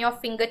to be on your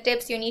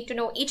fingertips. You need to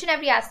know each and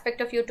every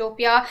aspect of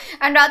Utopia.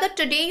 And rather,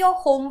 today your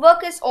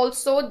homework is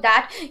also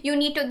that you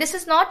need to. This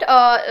is not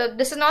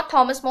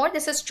Thomas More.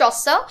 This is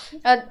Chaucer.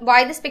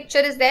 Why this picture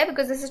is there?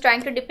 Because this is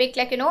trying to depict,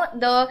 like, you know,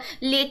 the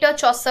later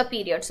Chaucer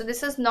period. So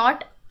this is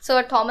not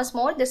Sir Thomas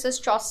More, this is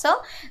Chaucer.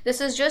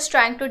 This is just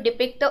trying to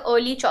depict the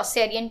early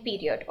Chaucerian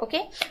period.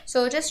 Okay,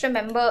 so just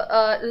remember,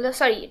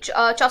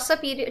 Chaucer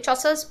period,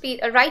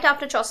 right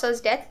after Chaucer's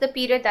death, the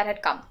period that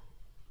had come.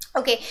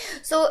 Okay,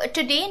 so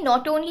today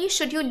not only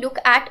should you look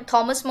at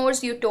Thomas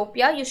More's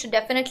Utopia, you should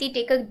definitely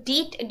take a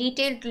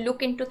detailed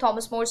look into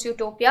Thomas More's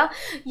Utopia.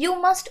 You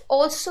must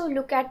also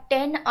look at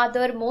 10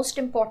 other most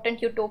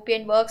important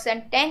utopian works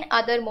and 10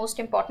 other most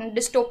important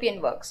dystopian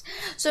works.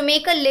 So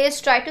make a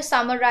list, try to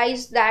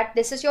summarize that.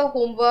 This is your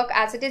homework.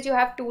 As it is, you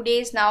have 2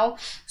 days now.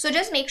 So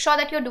just make sure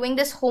that you're doing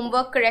this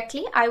homework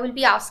correctly. I will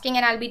be asking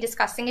and I'll be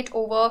discussing it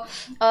over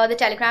the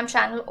Telegram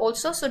channel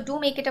also. So do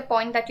make it a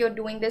point that you're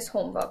doing this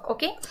homework.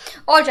 Okay,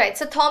 all right.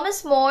 So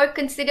Thomas More,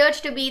 considered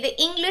to be the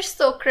English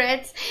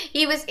Socrates,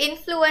 he was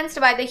influenced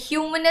by the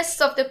humanists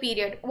of the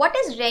period. What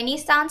is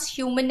Renaissance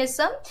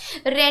humanism?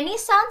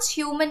 Renaissance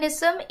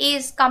humanism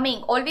is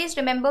coming. Always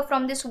remember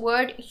from this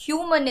word,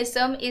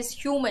 humanism is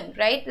human,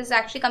 right? This is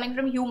actually coming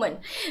from human.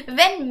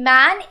 When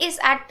man is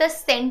at the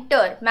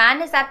center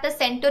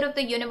of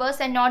the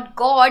universe and not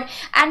God,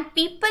 and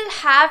people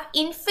have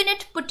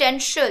infinite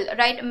potential,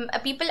 right?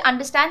 People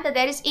understand that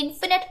there is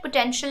infinite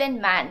potential in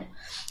man.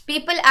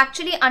 People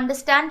actually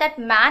understand that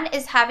man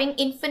is having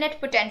infinite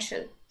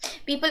potential.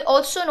 People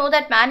also know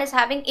that man is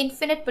having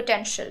infinite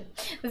potential.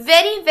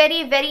 Very,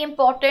 very, very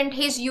important.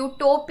 His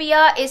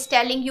Utopia is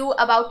telling you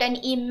about an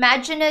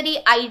imaginary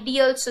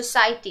ideal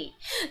society.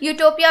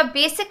 Utopia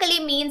basically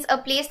means a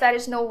place that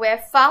is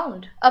nowhere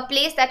found. A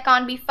place that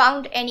can't be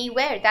found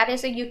anywhere. That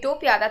is a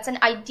utopia. That's an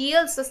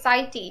ideal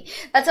society.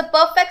 That's a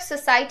perfect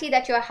society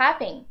that you're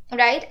having,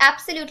 right?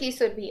 Absolutely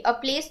should be. A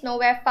place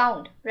nowhere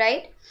found,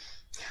 right?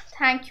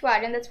 Thank you,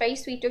 Aryan. That's very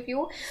sweet of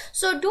you.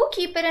 So do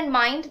keep it in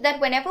mind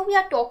that whenever we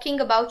are talking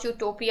about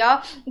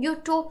Utopia,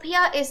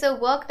 Utopia is a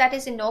work that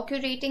is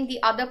inaugurating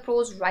the other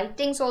prose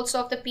writings also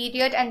of the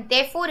period, and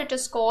therefore it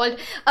is called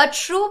a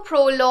true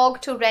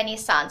prologue to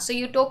Renaissance. So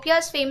Utopia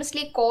is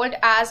famously called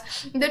as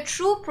the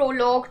true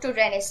prologue to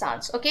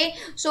Renaissance. Okay,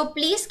 so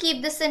please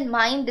keep this in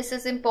mind. This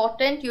is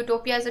important.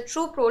 Utopia is a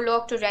true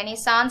prologue to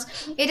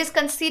Renaissance. It is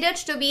considered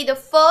to be the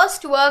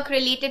first work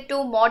related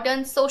to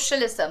modern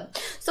socialism.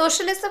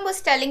 Socialism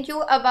was telling you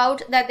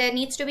about that there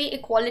needs to be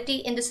equality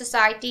in the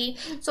society.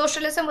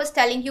 Socialism was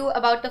telling you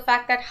about the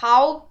fact that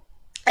how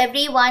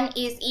everyone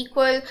is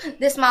equal,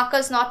 this marker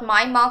is not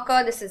my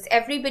marker, this is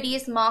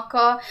everybody's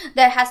marker,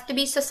 there has to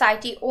be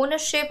society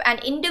ownership, and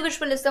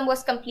individualism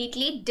was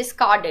completely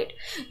discarded.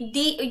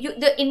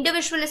 The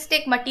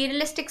individualistic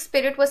materialistic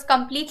spirit was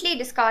completely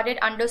discarded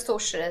under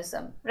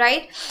socialism,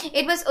 right?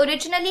 It was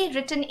originally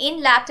written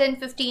in Latin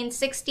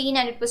 1516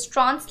 and it was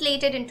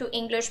translated into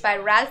English by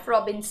Ralph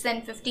Robinson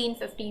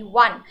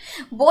 1551.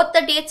 Both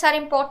the dates are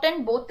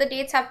important, both the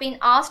dates have been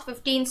asked.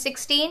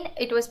 1516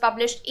 it was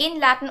published in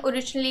Latin,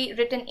 originally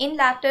written in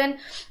Latin,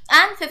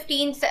 and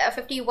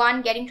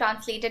 1551 getting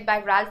translated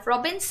by Ralph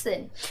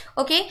Robinson.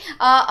 Okay,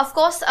 of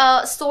course,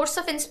 source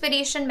of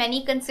inspiration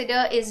many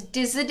consider is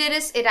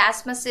Desiderius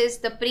Erasmus's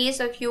The Praise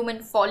of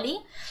Human Folly,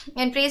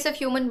 and Praise of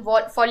Human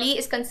Folly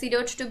is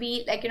considered to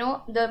be, like, you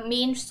know, the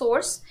main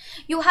source.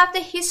 You have the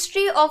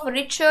History of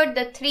Richard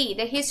III,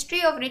 the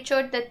History of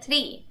Richard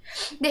III.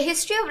 The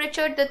History of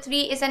Richard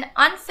III is an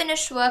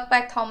unfinished work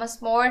by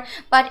Thomas More,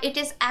 but it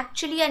is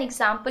actually an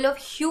example of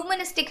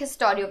humanistic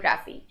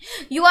historiography.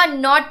 You are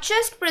not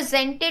just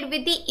presented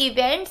with the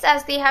events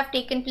as they have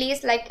taken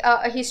place, like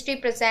a history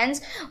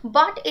presents,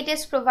 but it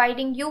is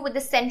providing you with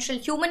the central.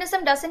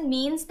 Humanism doesn't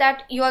mean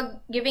that you are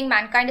giving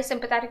mankind a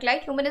sympathetic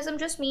light. Humanism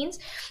just means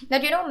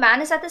that, you know,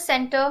 man is at the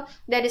center,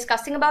 they're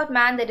discussing about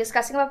man, they're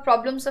discussing about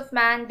problems of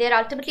man, they're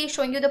ultimately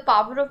showing you the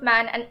power of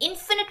man and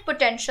infinite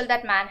potential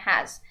that man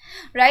has,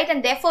 right?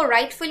 And therefore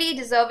rightfully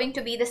deserving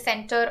to be the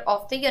center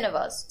of the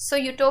universe. So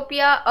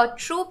Utopia, a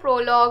true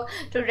prologue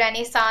to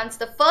Renaissance,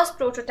 the first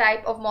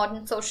prototype of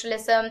modern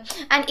socialism,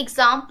 an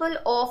example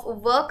of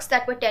works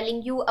that were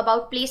telling you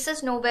about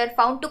places nowhere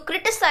found to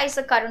criticize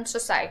the current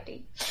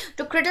society.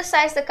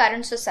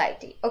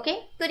 Okay,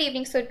 good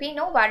evening Surpi,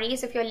 no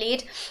worries if you're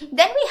late.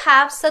 Then we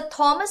have Sir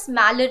Thomas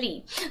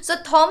Malory. So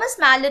Thomas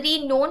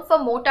Malory, known for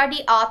Morta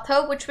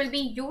Arthur, which will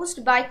be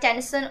used by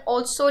Tennyson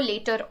also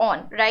later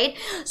on, right?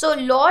 So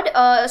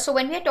so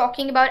when we are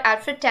talking about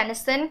Alfred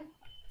Tennyson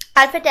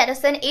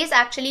is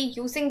actually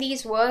using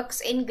these works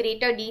in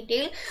greater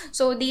detail.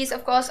 So these,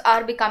 of course,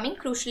 are becoming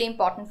crucially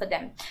important for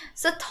them.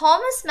 So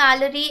Thomas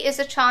Malory is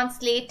a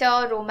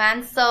translator,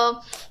 romancer.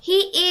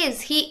 He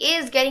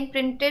is getting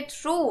printed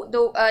through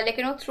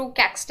the through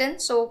Caxton.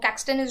 So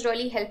Caxton is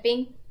really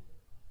helping.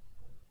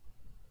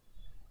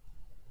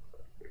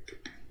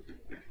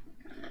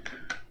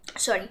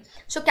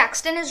 So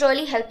Caxton is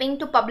really helping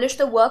to publish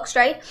the works,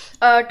 right?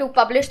 To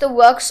publish the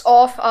works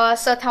of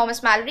Sir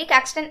Thomas Malory.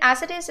 Caxton,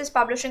 as it is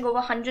publishing over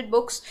 100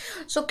 books.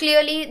 So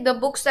clearly the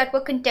books that were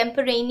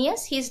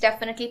contemporaneous, he's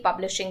definitely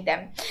publishing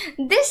them.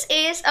 This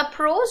is a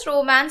prose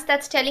romance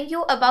that's telling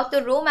you about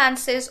the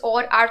romances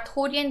or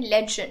Arthurian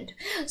legend.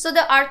 So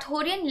the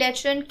Arthurian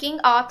legend, King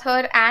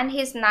Arthur and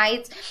his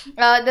knights,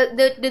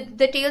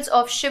 the tales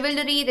of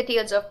chivalry, the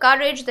tales of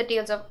courage, the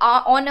tales of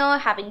honor,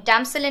 having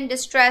damsel in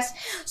distress.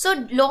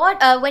 So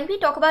when we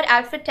talk about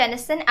Alfred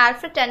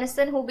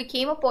Tennyson, who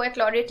became a poet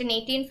laureate in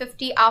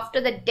 1850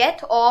 after the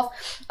death of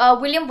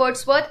William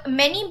Wordsworth,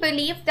 many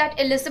believe that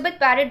Elizabeth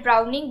Barrett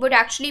Browning would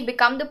actually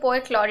become the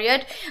poet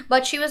laureate,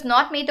 but she was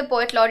not made the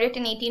poet laureate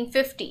in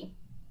 1850.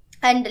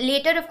 And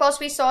later, of course,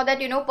 we saw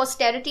that, you know,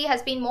 posterity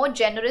has been more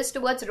generous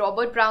towards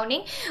Robert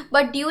Browning.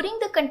 But during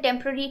the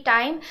contemporary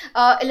time,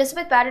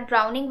 Elizabeth Barrett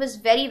Browning was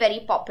very,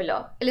 very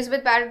popular.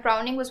 Elizabeth Barrett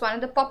Browning was one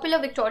of the popular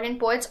Victorian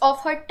poets of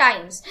her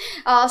times.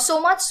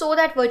 So much so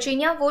that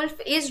Virginia Woolf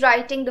is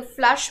writing The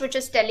Flush, which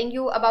is telling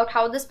you about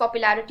how this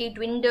popularity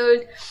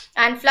dwindled.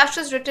 And Flush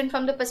is written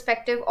from the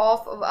perspective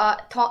of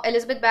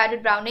Elizabeth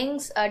Barrett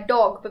Browning's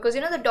dog. Because,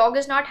 you know, the dog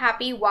is not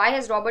happy. Why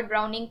has Robert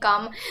Browning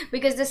come?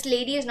 Because this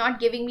lady is not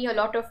giving me a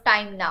lot of time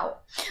now.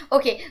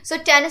 Okay, so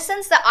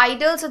Tennyson's The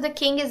Idylls of the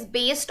King is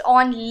based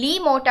on Lee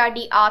Morta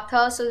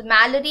Arthur. So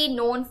Malory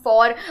known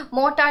for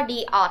Morta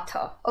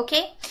Arthur.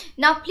 Okay,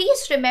 now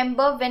please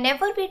remember,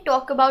 whenever we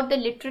talk about the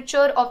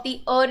literature of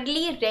the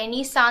early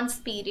Renaissance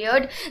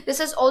period, this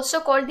is also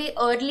called the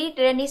early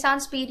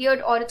Renaissance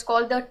period, or it's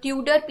called the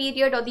Tudor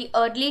period or the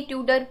early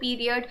Tudor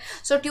period.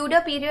 So Tudor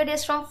period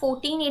is from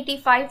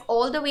 1485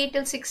 all the way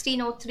till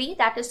 1603.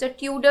 That is the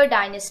Tudor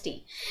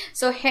dynasty.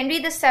 So Henry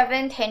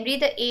VII, Henry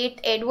VIII,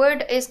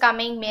 Edward is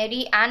coming,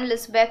 Mary and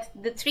Elizabeth,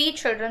 the three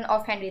children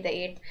of Henry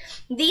VIII.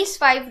 These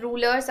five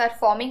rulers are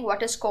forming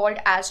what is called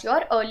as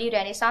your early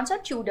Renaissance or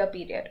Tudor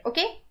period.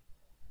 Okay,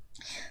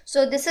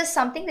 so this is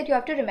something that you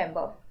have to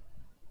remember.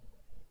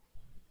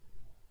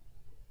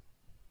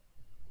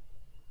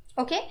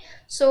 Okay,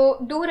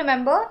 so do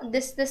remember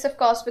this of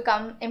course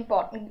becomes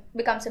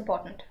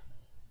important.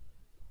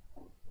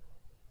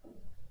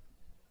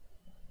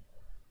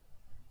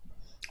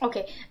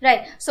 Okay,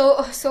 right.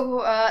 So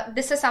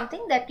this is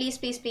something that please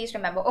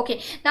remember. Okay,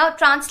 now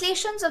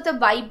translations of the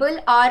Bible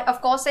are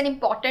of course an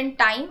important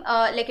time,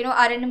 are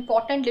an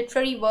important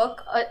literary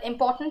work,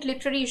 important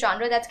literary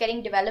genre that's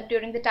getting developed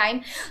during the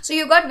time. So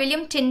you've got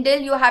William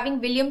Tyndale, you're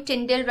having William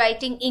Tyndale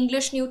writing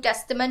English New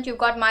Testament. You've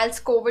got Miles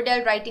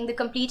Coverdale writing the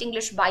complete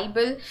English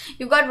Bible.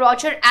 You've got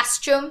Roger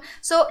Ascham.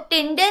 So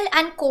Tyndale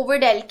and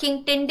Coverdale,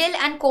 King Tyndale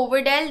and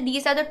Coverdale,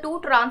 these are the two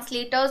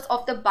translators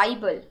of the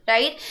Bible,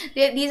 right?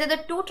 These are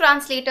the two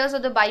translators translators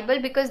of the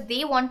Bible because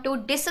they want to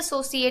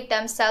disassociate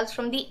themselves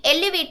from the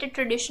elevated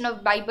tradition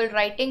of Bible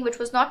writing, which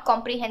was not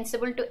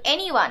comprehensible to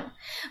anyone.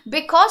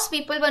 Because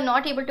people were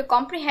not able to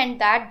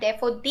comprehend that,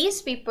 therefore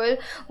these people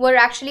were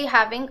actually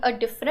having a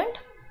different,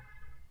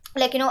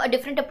 a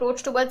different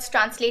approach towards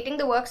translating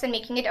the works and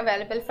making it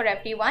available for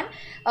everyone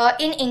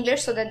in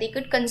English so that they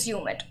could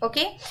consume it.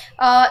 Okay.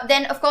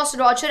 Then of course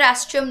Roger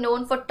Ascham,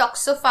 known for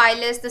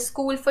Toxophilus, the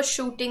school for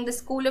shooting, the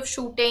school of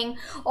shooting,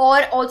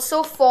 or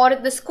also for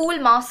the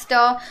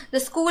Schoolmaster. The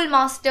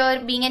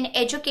Schoolmaster being an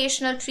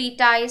educational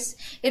treatise.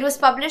 It was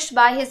published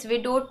by his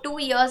widow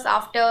 2 years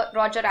after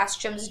Roger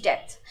Ascham's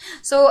death.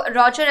 So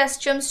Roger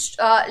Ascham's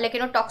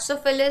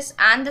Toxophilus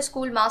and the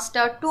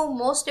Schoolmaster, two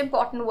most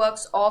important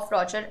works of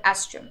Roger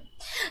Ascham.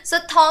 So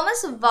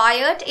Thomas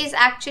Wyatt is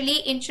actually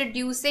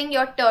introducing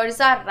your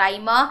terza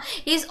rima.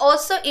 He's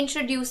also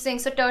introducing,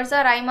 so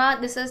terza rima,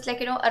 this is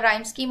a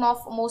rhyme scheme of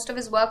most of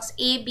his works,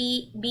 A,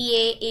 B,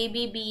 B, A, A,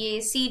 B, B,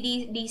 A, C,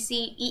 D, D,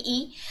 C, E,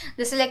 E.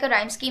 This is like a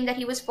rhyme scheme that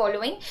he was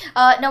following.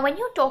 Now when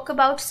you talk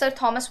about Sir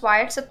Thomas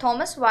Wyatt, so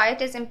Thomas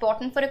Wyatt is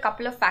important for a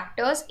couple of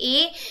factors.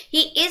 A,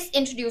 he is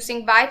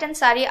introducing, Wyatt and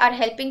Surrey are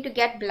helping to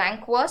get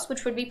blank verse,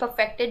 which would be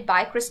perfected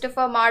by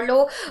Christopher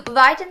Marlowe.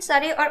 Wyatt and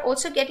Surrey are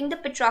also getting the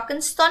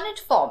Petrarchan sonnet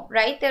form,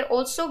 right? They're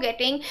also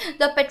getting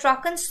the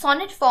Petrarchan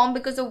sonnet form,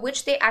 because of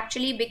which they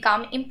actually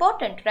become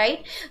important,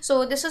 right?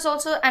 So this is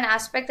also an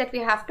aspect that we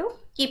have to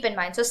keep in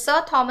mind. So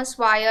Sir Thomas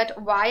Wyatt,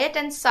 Wyatt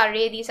and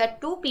Surrey, these are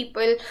two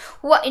people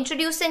who are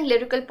introducing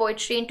lyrical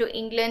poetry into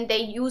England. They're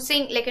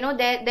using,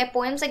 their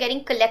poems are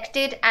getting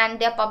collected and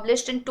they're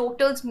published in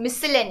Total's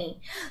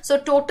Miscellany. So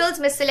Total's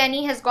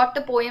Miscellany has got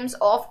the poems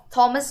of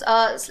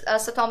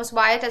Sir Thomas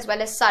Wyatt as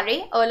well as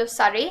Surrey, Earl of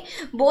Surrey.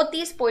 Both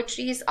these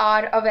poetries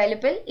are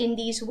available in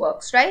these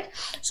works, right?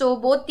 So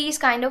both these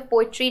kind of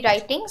poetry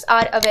writings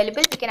are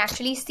available. You can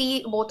actually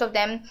see both of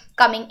them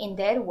coming in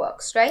their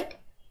works, right?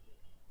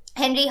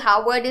 Henry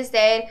Howard is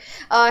there.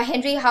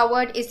 Henry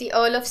Howard is the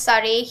Earl of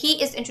Surrey.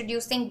 He is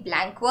introducing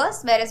blank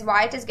verse, whereas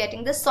Wyatt is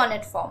getting the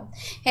sonnet form.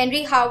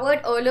 Henry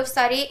Howard, Earl of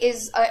Surrey,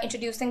 is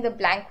introducing the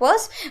blank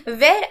verse,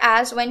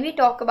 whereas when we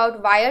talk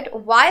about Wyatt,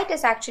 Wyatt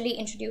is actually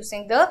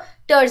introducing the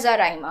terza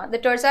rima,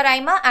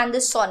 and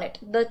the sonnet,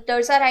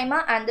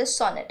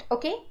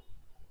 okay?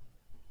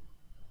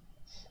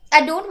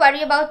 And don't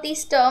worry about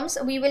these terms.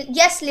 We will,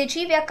 yes,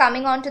 Liji, we are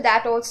coming on to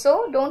that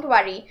also. Don't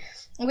worry.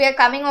 We are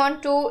coming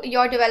on to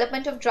your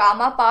development of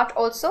drama part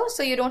also,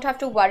 so you don't have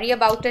to worry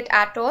about it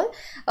at all.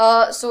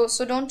 So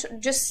don't,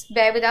 just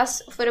bear with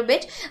us for a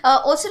bit.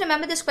 Also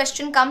remember, this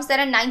question comes, there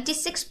are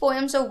 96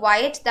 poems of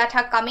Wyatt that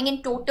are coming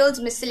in Total's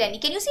Miscellany.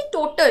 Can you see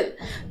Total?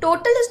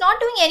 Total is not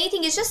doing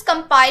anything. He's just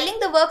compiling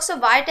the works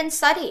of Wyatt and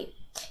Surrey.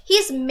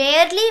 He's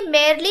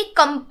merely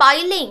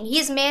compiling.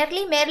 He's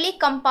merely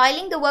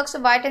compiling the works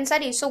of Wyatt and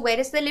Surrey. So where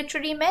is the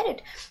literary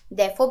merit?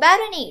 Therefore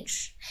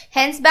baronage.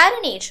 Hence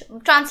baronage.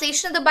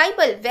 Translation of the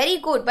Bible, very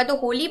good. But the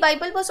Holy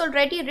Bible was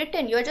already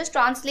written. You're just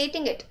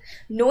translating it.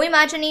 No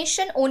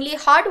imagination, only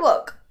hard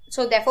work.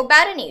 So therefore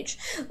baronage.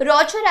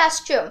 Roger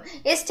Ascham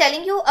is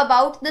telling you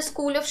about the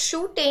school of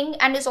shooting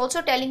and is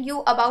also telling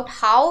you about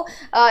how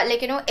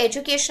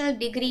educational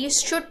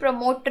degrees should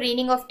promote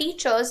training of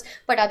teachers,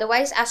 but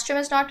otherwise Ascham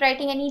is not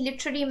writing any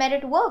literary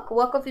merit work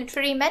of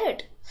literary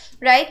merit,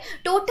 right?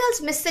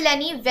 Total's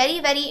Miscellany,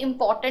 very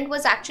important,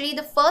 was actually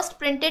the first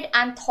printed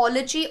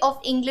anthology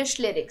of English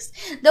lyrics,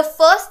 the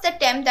first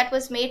attempt that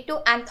was made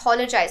to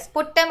anthologize,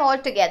 put them all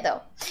together,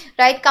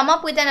 right? Come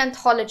up with an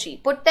anthology,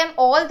 put them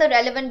all the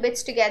relevant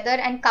bits together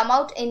and come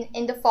out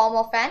in the form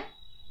of an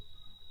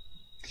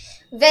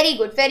very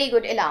good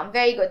Ilam,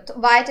 very good.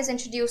 Wyatt is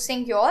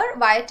introducing your,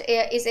 Wyatt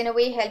is in a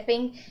way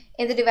helping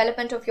in the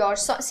development of your,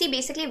 see,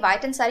 basically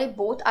Wyatt and Surrey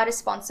both are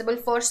responsible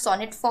for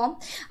sonnet form,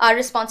 are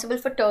responsible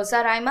for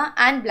terza rima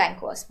and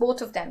blank verse,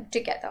 both of them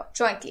together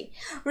jointly.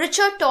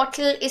 Richard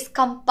Tottle is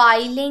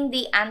compiling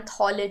the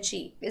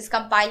anthology,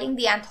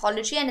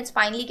 and it's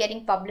finally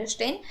getting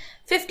published in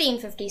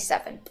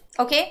 1557.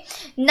 Okay,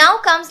 now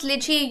comes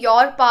Liji,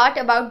 your part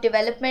about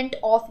development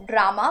of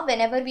drama.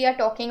 Whenever we are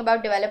talking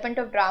about development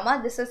of drama,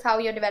 this is how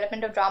your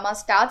development of drama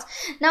starts.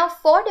 Now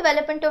for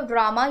development of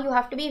drama, you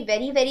have to be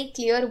very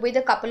clear with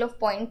a couple of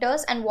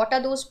pointers. And what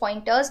are those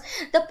pointers?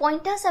 The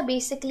pointers are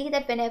basically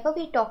that whenever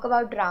we talk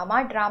about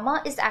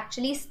drama is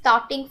actually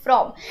starting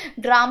from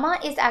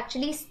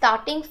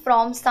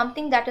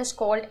something that is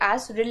called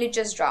as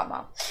religious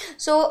drama.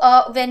 So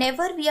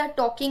whenever we are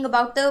talking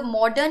about the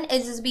modern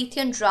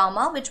Elizabethan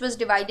drama, which was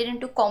divided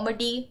into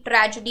comedy,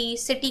 tragedy,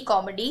 city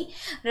comedy,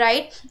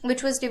 right,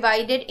 which was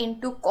divided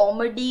into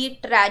comedy,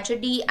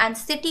 tragedy and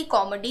city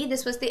comedy,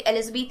 this was the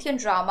Elizabethan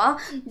drama.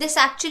 This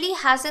actually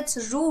has its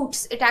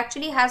roots,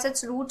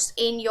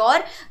 in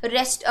your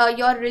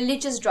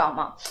religious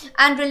drama.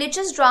 And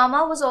religious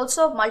drama was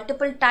also of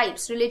multiple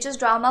types. You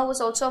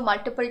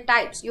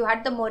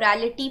had the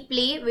morality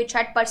play, which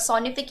had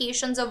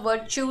personifications of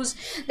virtues.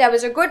 There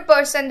was a good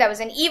person, there was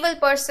an evil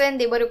person,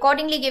 they were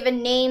accordingly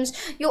given names.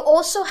 You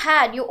also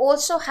had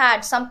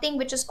had something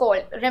which is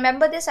called,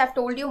 remember this, I've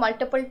told you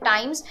multiple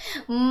times,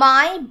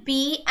 my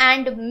B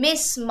and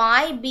Miss,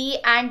 my B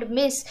and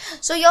Miss.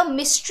 So your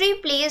mystery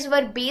plays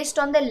were based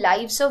on the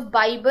lives of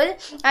Bible,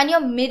 and your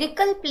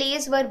miracle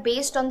plays were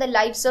based on the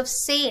lives of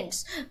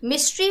saints.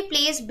 Mystery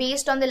plays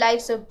based on the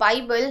lives of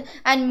Bible,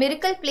 and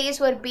miracle plays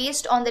were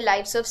based on the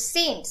lives of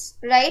saints,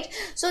 right?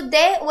 So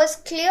there was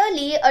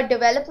clearly a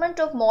development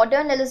of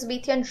modern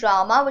Elizabethan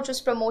drama which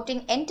was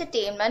promoting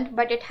entertainment,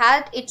 but it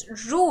had its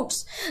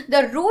roots.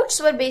 The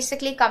roots were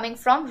basically coming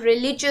from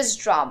religious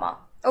drama.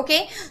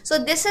 Okay,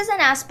 so this is an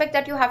aspect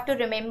that you have to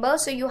remember.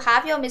 So you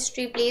have your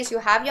mystery plays, you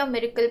have your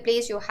miracle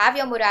plays, you have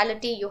your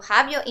morality, you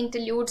have your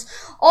interludes.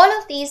 All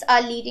of these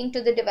are leading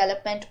to the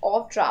development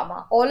of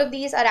drama. All of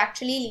these are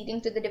actually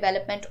leading to the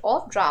development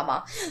of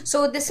drama.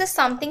 So this is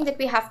something that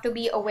we have to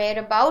be aware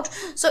about.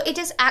 So it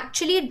is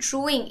actually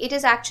brewing, it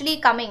is actually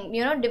coming,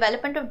 you know,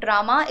 development of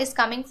drama is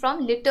coming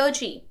from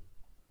liturgy.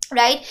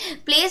 Right?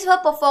 Plays were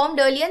performed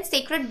earlier in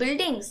sacred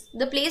buildings.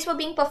 The plays were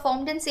being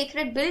performed in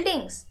sacred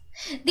buildings.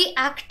 The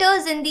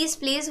actors in these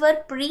plays were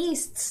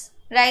priests,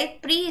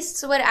 right?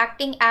 Priests were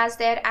acting as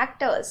their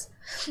actors.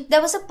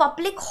 There was a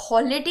public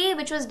holiday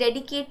which was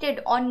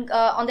dedicated on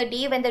the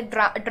day when the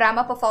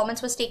drama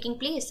performance was taking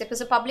place. It was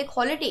a public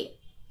holiday.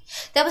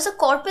 There was a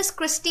Corpus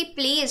Christi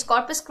plays.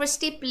 Corpus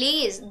Christi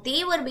plays,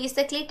 they were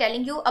basically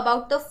telling you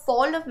about the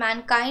fall of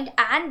mankind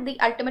and the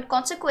ultimate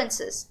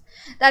consequences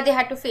that they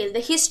had to face. The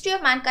history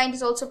of mankind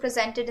is also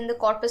presented in the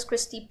Corpus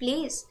Christi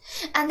plays.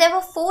 And there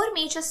were 4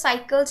 major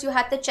cycles. You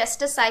had the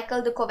Chester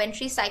cycle, the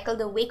Coventry cycle,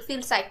 the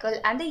Wakefield cycle,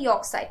 and the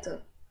York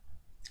cycle.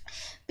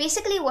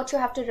 Basically, what you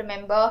have to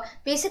remember,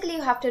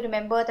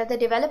 that the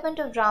development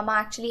of drama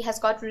actually has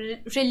got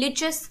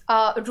religious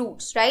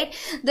roots, right?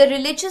 The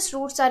religious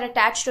roots are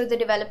attached to the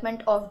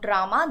development of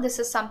drama. This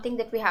is something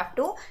that we have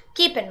to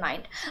keep in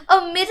mind.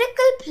 A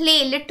miracle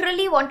play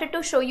literally wanted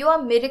to show you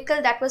a miracle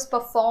that was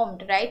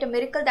performed, right? A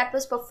miracle that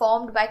was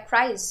performed by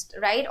Christ,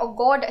 right? Or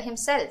God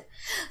himself.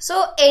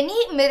 So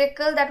any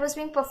miracle that was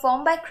being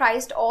performed by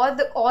Christ or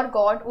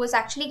God was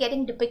actually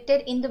getting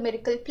depicted in the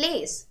miracle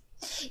plays.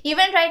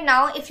 Even right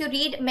now, if you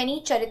read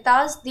many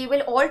charitas, they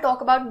will all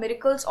talk about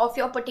miracles of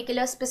your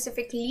particular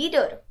specific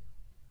leader,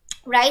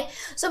 right?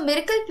 So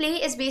miracle play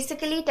is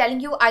basically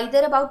telling you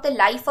either about the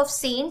life of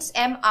saints,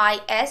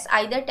 M-I-S,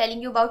 either telling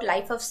you about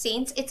life of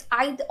saints. It's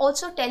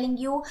also telling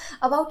you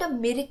about a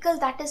miracle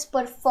that is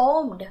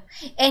performed.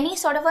 Any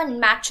sort of a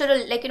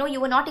natural, like, you know, you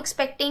were not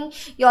expecting,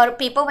 your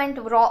paper went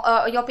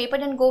wrong, your paper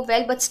didn't go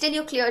well, but still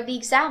you cleared the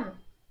exam.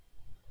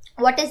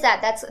 What is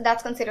that?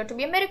 That's considered to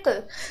be a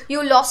miracle.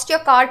 You lost your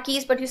car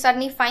keys, but you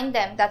suddenly find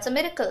them. That's a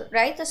miracle,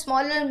 right? A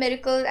small little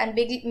miracle and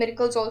big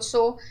miracles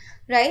also,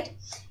 right?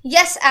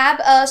 Yes,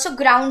 Ab. So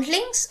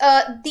groundlings,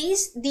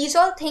 these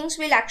all things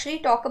we'll actually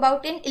talk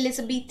about in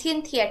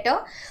Elizabethan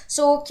theatre.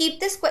 So keep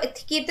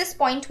this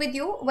point with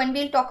you when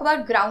we'll talk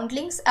about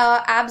groundlings.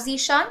 Ab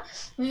Zishan,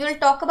 we will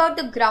talk about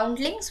the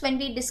groundlings when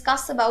we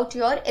discuss about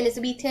your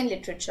Elizabethan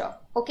literature.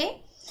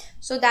 Okay,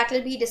 so that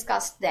will be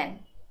discussed then.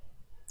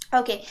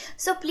 Okay,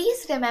 so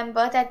please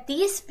remember that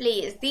these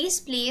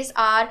plays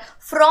are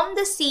from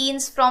the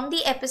scenes, from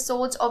the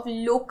episodes of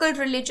local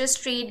religious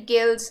trade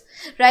guilds,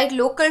 right?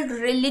 Local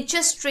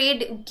religious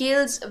trade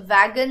guilds,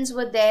 wagons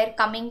were there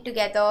coming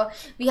together.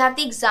 We have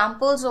the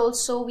examples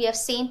also. We have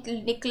Saint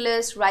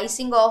Nicholas,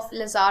 Rising of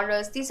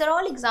Lazarus. These are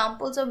all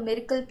examples of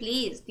miracle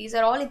plays.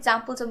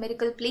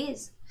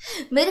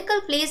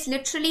 Miracle plays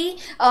literally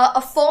a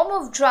form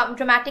of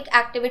dramatic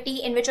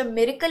activity in which a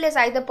miracle is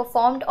either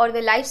performed or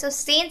the lives of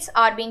saints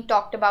are being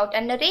talked about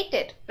and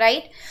narrated,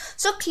 right?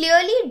 So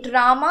clearly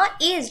drama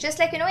is, just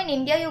like, you know, in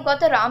India you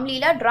got the Ram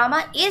Leela,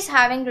 drama is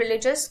having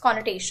religious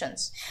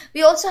connotations.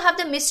 We also have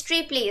the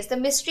mystery plays. The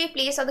mystery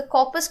plays are the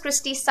Corpus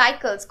Christi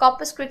cycles,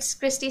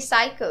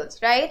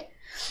 right?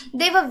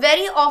 They were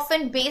very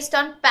often based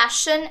on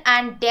passion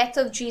and death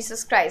of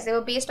Jesus Christ.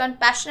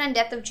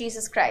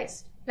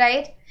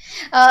 Right?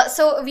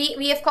 So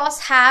we of course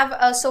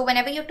have, so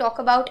whenever you talk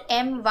about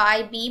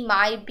MYB,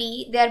 my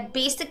B, they are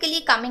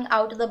basically coming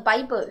out of the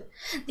Bible.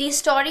 These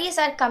stories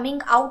are coming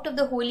out of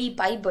the Holy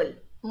Bible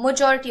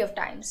majority of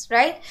times,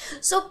 right?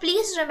 So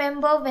please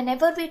remember,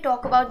 whenever we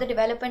talk about the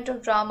development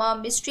of drama,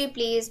 mystery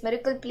plays,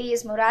 miracle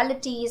plays,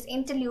 moralities,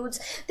 interludes,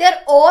 they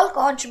are all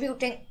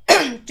contributing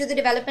to the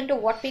development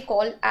of what we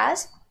call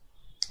as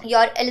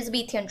your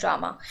Elizabethan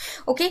drama.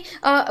 Okay,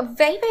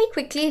 very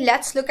quickly,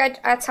 let's look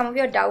at some of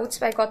your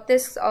doubts. I got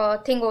this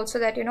thing also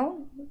that, you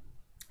know,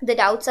 the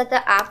doubts at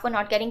the app were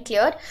not getting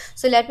cleared.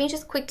 So let me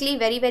just quickly,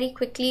 very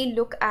quickly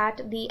look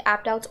at the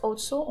app doubts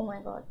also. Oh my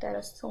god, there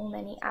are so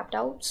many app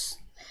doubts.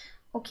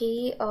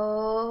 Okay,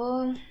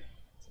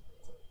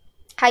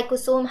 hi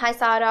Kusum, hi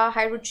Sarah,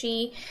 hi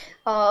Ruchi,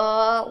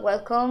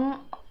 welcome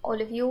all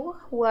of you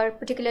who are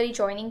particularly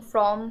joining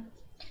from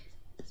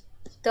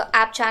the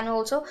app channel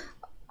also.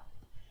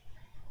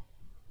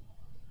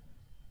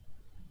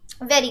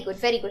 Very good,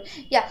 very good.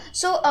 Yeah.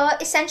 So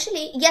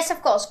essentially, yes,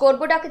 of course,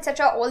 Gorboduck,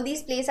 etc. All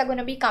these plays are going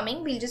to be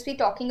coming. We'll just be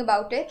talking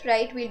about it,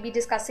 right? We'll be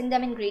discussing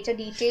them in greater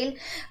detail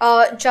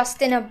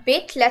just in a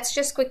bit. Let's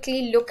just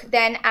quickly look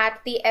then at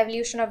the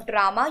evolution of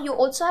drama. You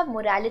also have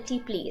morality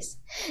plays.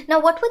 Now,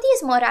 what were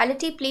these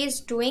morality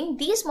plays doing?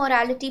 These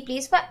morality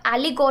plays were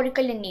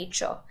allegorical in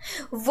nature.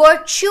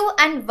 Virtue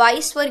and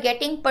vice were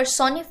getting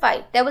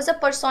personified. There was a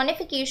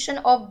personification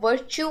of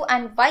virtue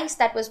and vice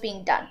that was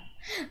being done.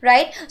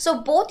 Right,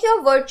 so both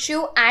your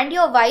virtue and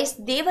your vice,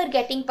 they were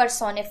getting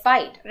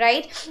personified,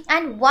 right?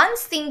 And one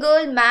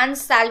single man's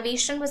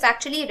salvation was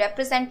actually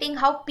representing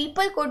how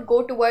people could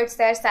go towards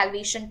their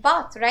salvation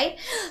path, right?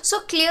 So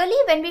clearly,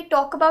 when we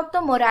talk about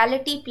the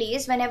morality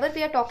plays, whenever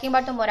we are talking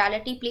about the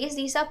morality plays,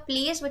 these are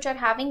plays which are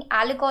having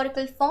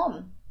allegorical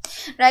form,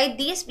 right?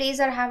 These plays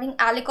are having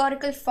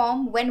allegorical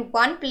form when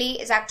one play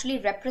is actually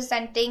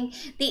representing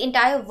the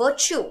entire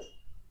virtue,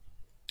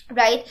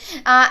 right?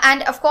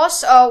 And of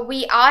course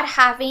we are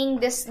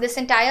having this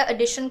entire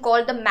edition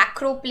called the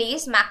macro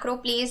plays. Macro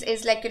plays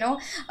is like, you know,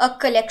 a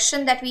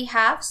collection that we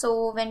have.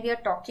 So when we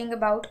are talking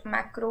about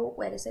macro,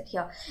 where is it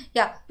here?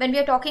 Yeah, when we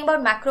are talking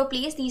about macro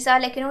plays, these are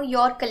like, you know,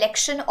 your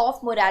collection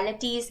of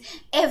moralities.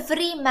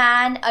 Every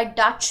Man, a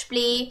Dutch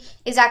play,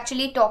 is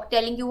actually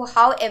telling you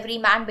how every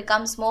man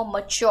becomes more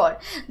mature.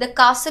 The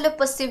Castle of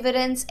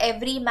Perseverance,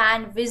 Every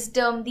Man,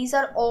 Wisdom, these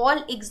are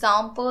all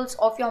examples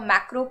of your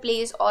macro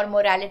plays or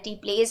morality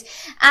plays.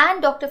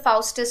 And Dr.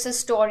 Faustus's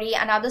story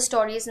and other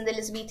stories in the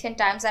Elizabethan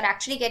times are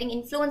actually getting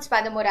influenced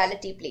by the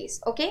morality plays.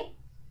 Okay.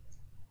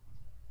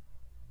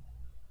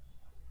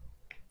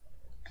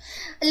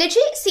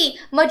 Liji, see,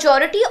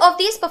 majority of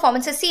these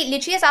performances, see,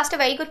 Liji has asked a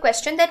very good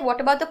question that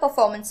what about the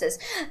performances?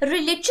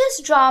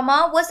 Religious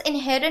drama was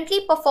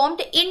inherently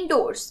performed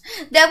indoors.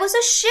 There was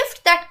a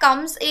shift that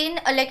comes in,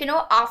 like, you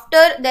know,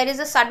 after there is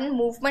a sudden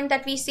movement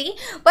that we see,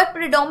 but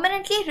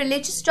predominantly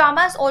religious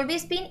drama has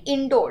always been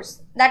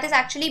indoors. That is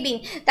actually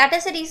being, that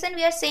is the reason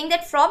we are saying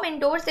that from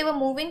indoors they were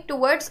moving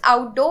towards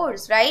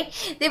outdoors,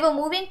 right? They were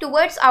moving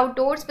towards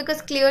outdoors because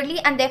clearly,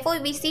 and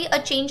therefore we see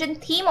a change in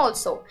theme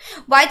also.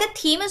 Why the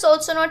theme is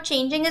also not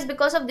changing is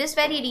because of this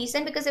very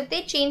reason, because if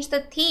they change the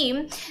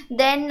theme,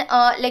 then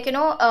like, you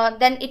know,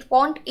 then it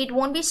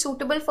won't be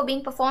suitable for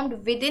being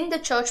performed within the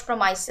church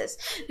premises.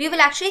 We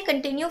will actually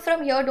continue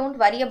from here, don't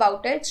worry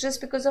about it. It's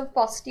just because of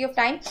paucity of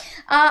time.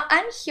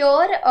 And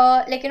here,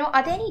 like, you know,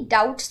 are there any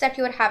doubts that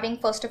you are having?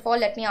 First of all,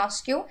 let me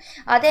ask you,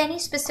 are there any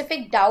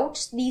specific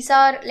doubts? These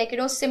are, like, you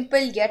know, simple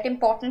yet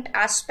important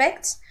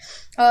aspects.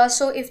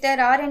 So if there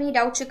are any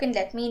doubts, you can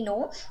let me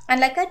know. And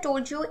like I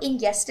told you in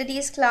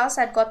yesterday's class,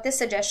 I got this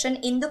suggestion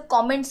in the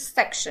comments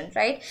section,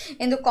 right?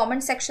 In the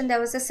comment section, there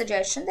was a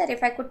suggestion that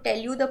if I could tell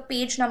you the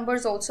page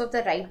numbers also of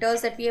the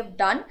writers that we have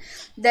done,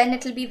 then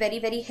it will be very,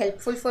 very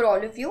helpful for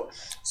all of you.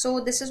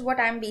 So this is what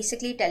I'm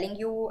basically telling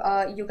you,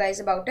 you guys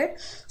about it.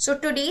 So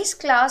today's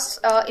class,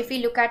 if we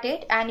look at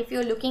it, and if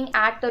you're looking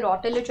at the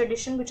Routledge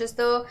edition, which is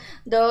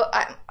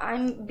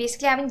I'm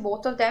basically having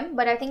both of them,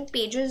 but I think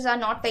pages are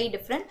not very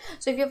different.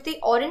 So if you have the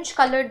orange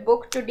colored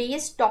book,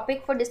 today's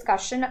topic for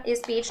discussion is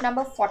page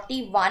number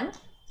 41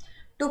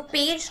 to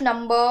page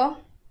number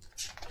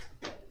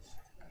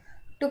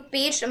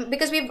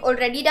because we've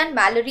already done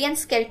Mallory and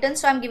Skelton,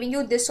 so I'm giving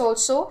you this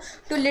also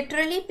to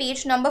literally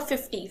page number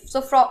 50.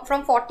 So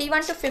from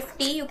 41 to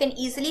 50 you can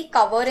easily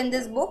cover in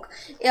this book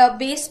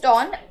based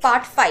on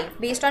part 5.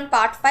 Based on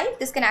part 5,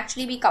 this can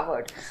actually be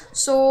covered.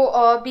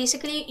 So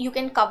basically you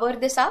can cover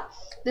this up.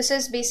 This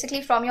is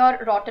basically from your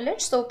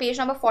Routledge. So page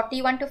number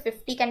 41 to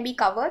 50 can be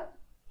covered.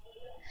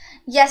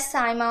 Yes,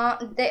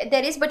 Saima,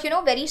 there is, but you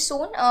know, very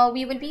soon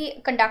we will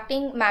be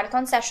conducting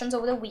marathon sessions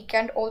over the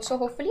weekend also.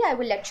 Hopefully I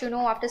will let you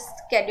know after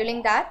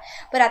scheduling that,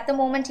 but at the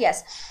moment,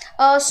 yes.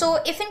 So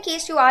if in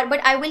case you are,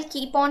 but I will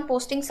keep on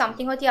posting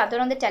something or the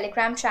other on the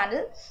Telegram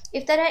channel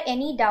if there are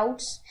any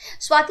doubts.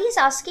 Swati is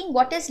asking,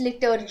 what is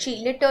liturgy?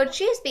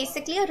 Liturgy is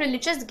basically a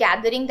religious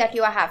gathering that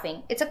you are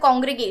having. It's a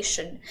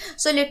congregation.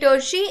 So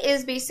liturgy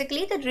is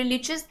basically the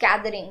religious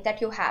gathering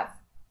that you have.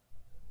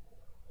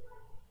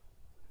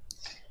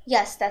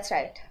 Yes, that's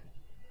right.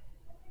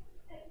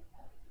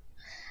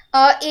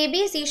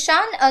 AB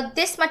Zishan,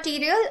 this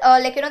material,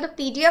 like, you know, the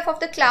PDF of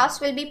the class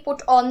will be put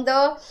on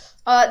the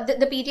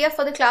PDF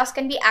for the class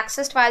can be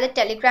accessed via the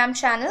Telegram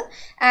channel,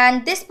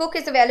 and this book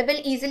is available,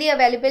 easily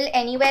available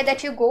anywhere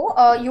that you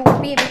go. You will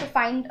be able to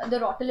find the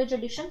Routledge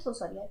edition. So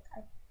sorry, I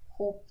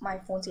hope my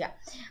phone's, yeah,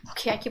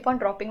 okay, I keep on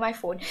dropping my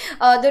phone.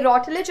 The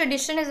Routledge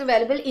edition is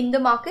available in the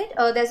market.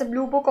 There's a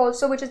blue book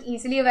also which is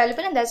easily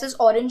available, and there's this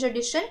orange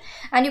edition,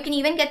 and you can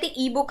even get the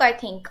ebook, I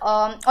think,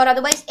 or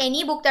otherwise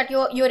any book that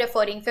you're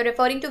referring. If you're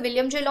referring to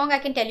William J. Long, I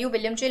can tell you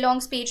William J.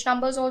 Long's page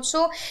numbers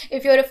also.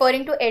 If you're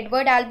referring to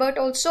Edward Albert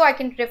also, I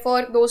can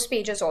refer those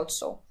pages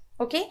also.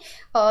 Okay,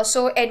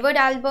 so Edward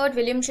Albert,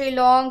 William J.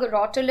 Long,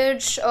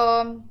 Routledge,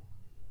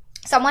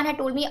 someone had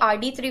told me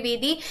R.D.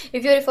 Trivedi.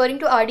 If you're referring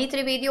to R.D.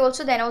 Trivedi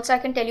also, then also I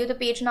can tell you the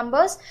page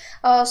numbers.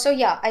 So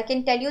yeah, I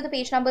can tell you the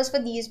page numbers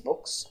for these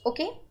books.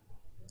 Okay.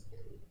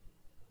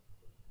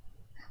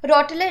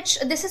 Routledge,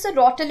 this is a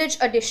Routledge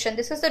edition.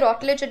 This is the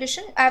Routledge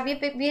edition.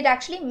 We had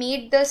actually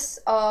made this.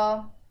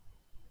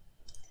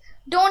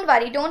 Don't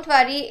worry,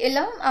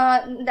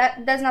 Ilham.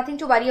 That there's nothing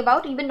to worry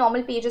about. Even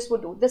normal pages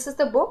would do. This is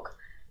the book.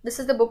 This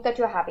is the book that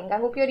you're having. I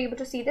hope you're able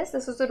to see this.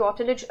 This is the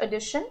Routledge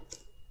edition.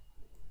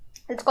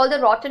 It's called the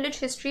Routledge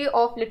History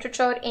of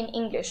Literature in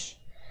English.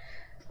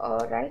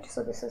 Right.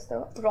 So this is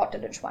the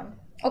Routledge one.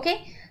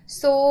 Okay.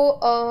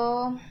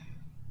 So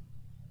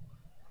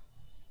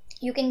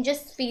you can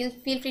just feel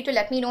free to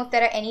let me know if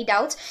there are any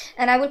doubts,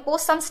 and I will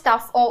post some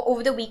stuff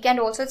over the weekend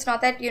also. It's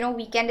not that, you know,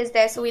 weekend is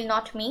there so we'll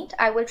not meet.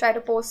 I will try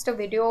to post a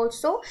video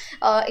also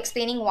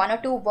explaining 1 or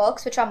 2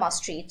 works which are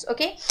must reads.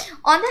 Okay,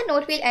 on that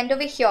note, we'll end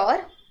over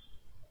here.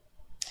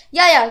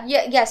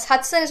 Yes,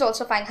 Hudson is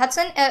also fine.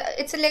 Hudson,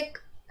 it's like,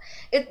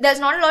 there's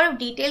not a lot of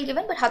detail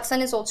given, but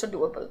Hudson is also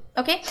doable.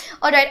 Okay.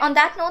 All right. On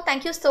that note,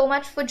 thank you so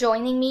much for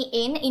joining me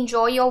in.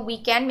 Enjoy your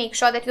weekend. Make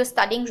sure that you're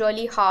studying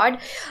really hard.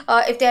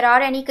 If there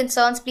are any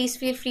concerns, please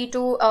feel free to,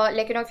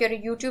 like, you know, if you're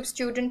a YouTube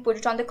student, put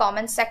it on the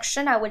comments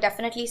section. I will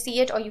definitely see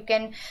it, or you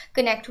can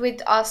connect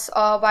with us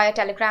via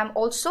Telegram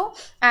also.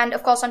 And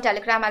of course, on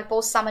Telegram, I'll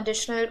post some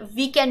additional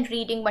weekend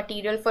reading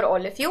material for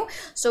all of you.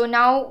 So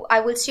now I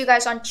will see you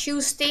guys on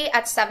Tuesday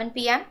at 7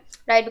 p.m.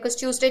 right? Because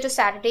Tuesday to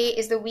Saturday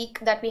is the week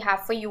that we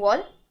have for you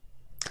all.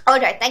 All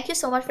right, thank you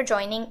so much for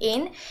joining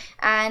in,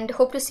 and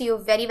hope to see you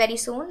very, very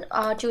soon.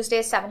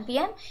 Tuesday 7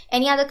 p.m.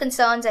 Any other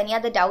concerns, any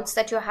other doubts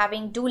that you're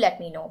having, do let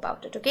me know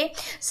about it. Okay,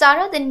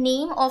 Sarah, the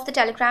name of the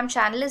Telegram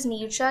channel is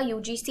Neerja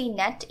UGC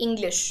NET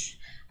English,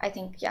 I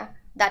think. Yeah,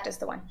 that is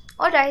the one.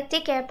 All right,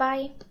 take care.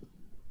 Bye.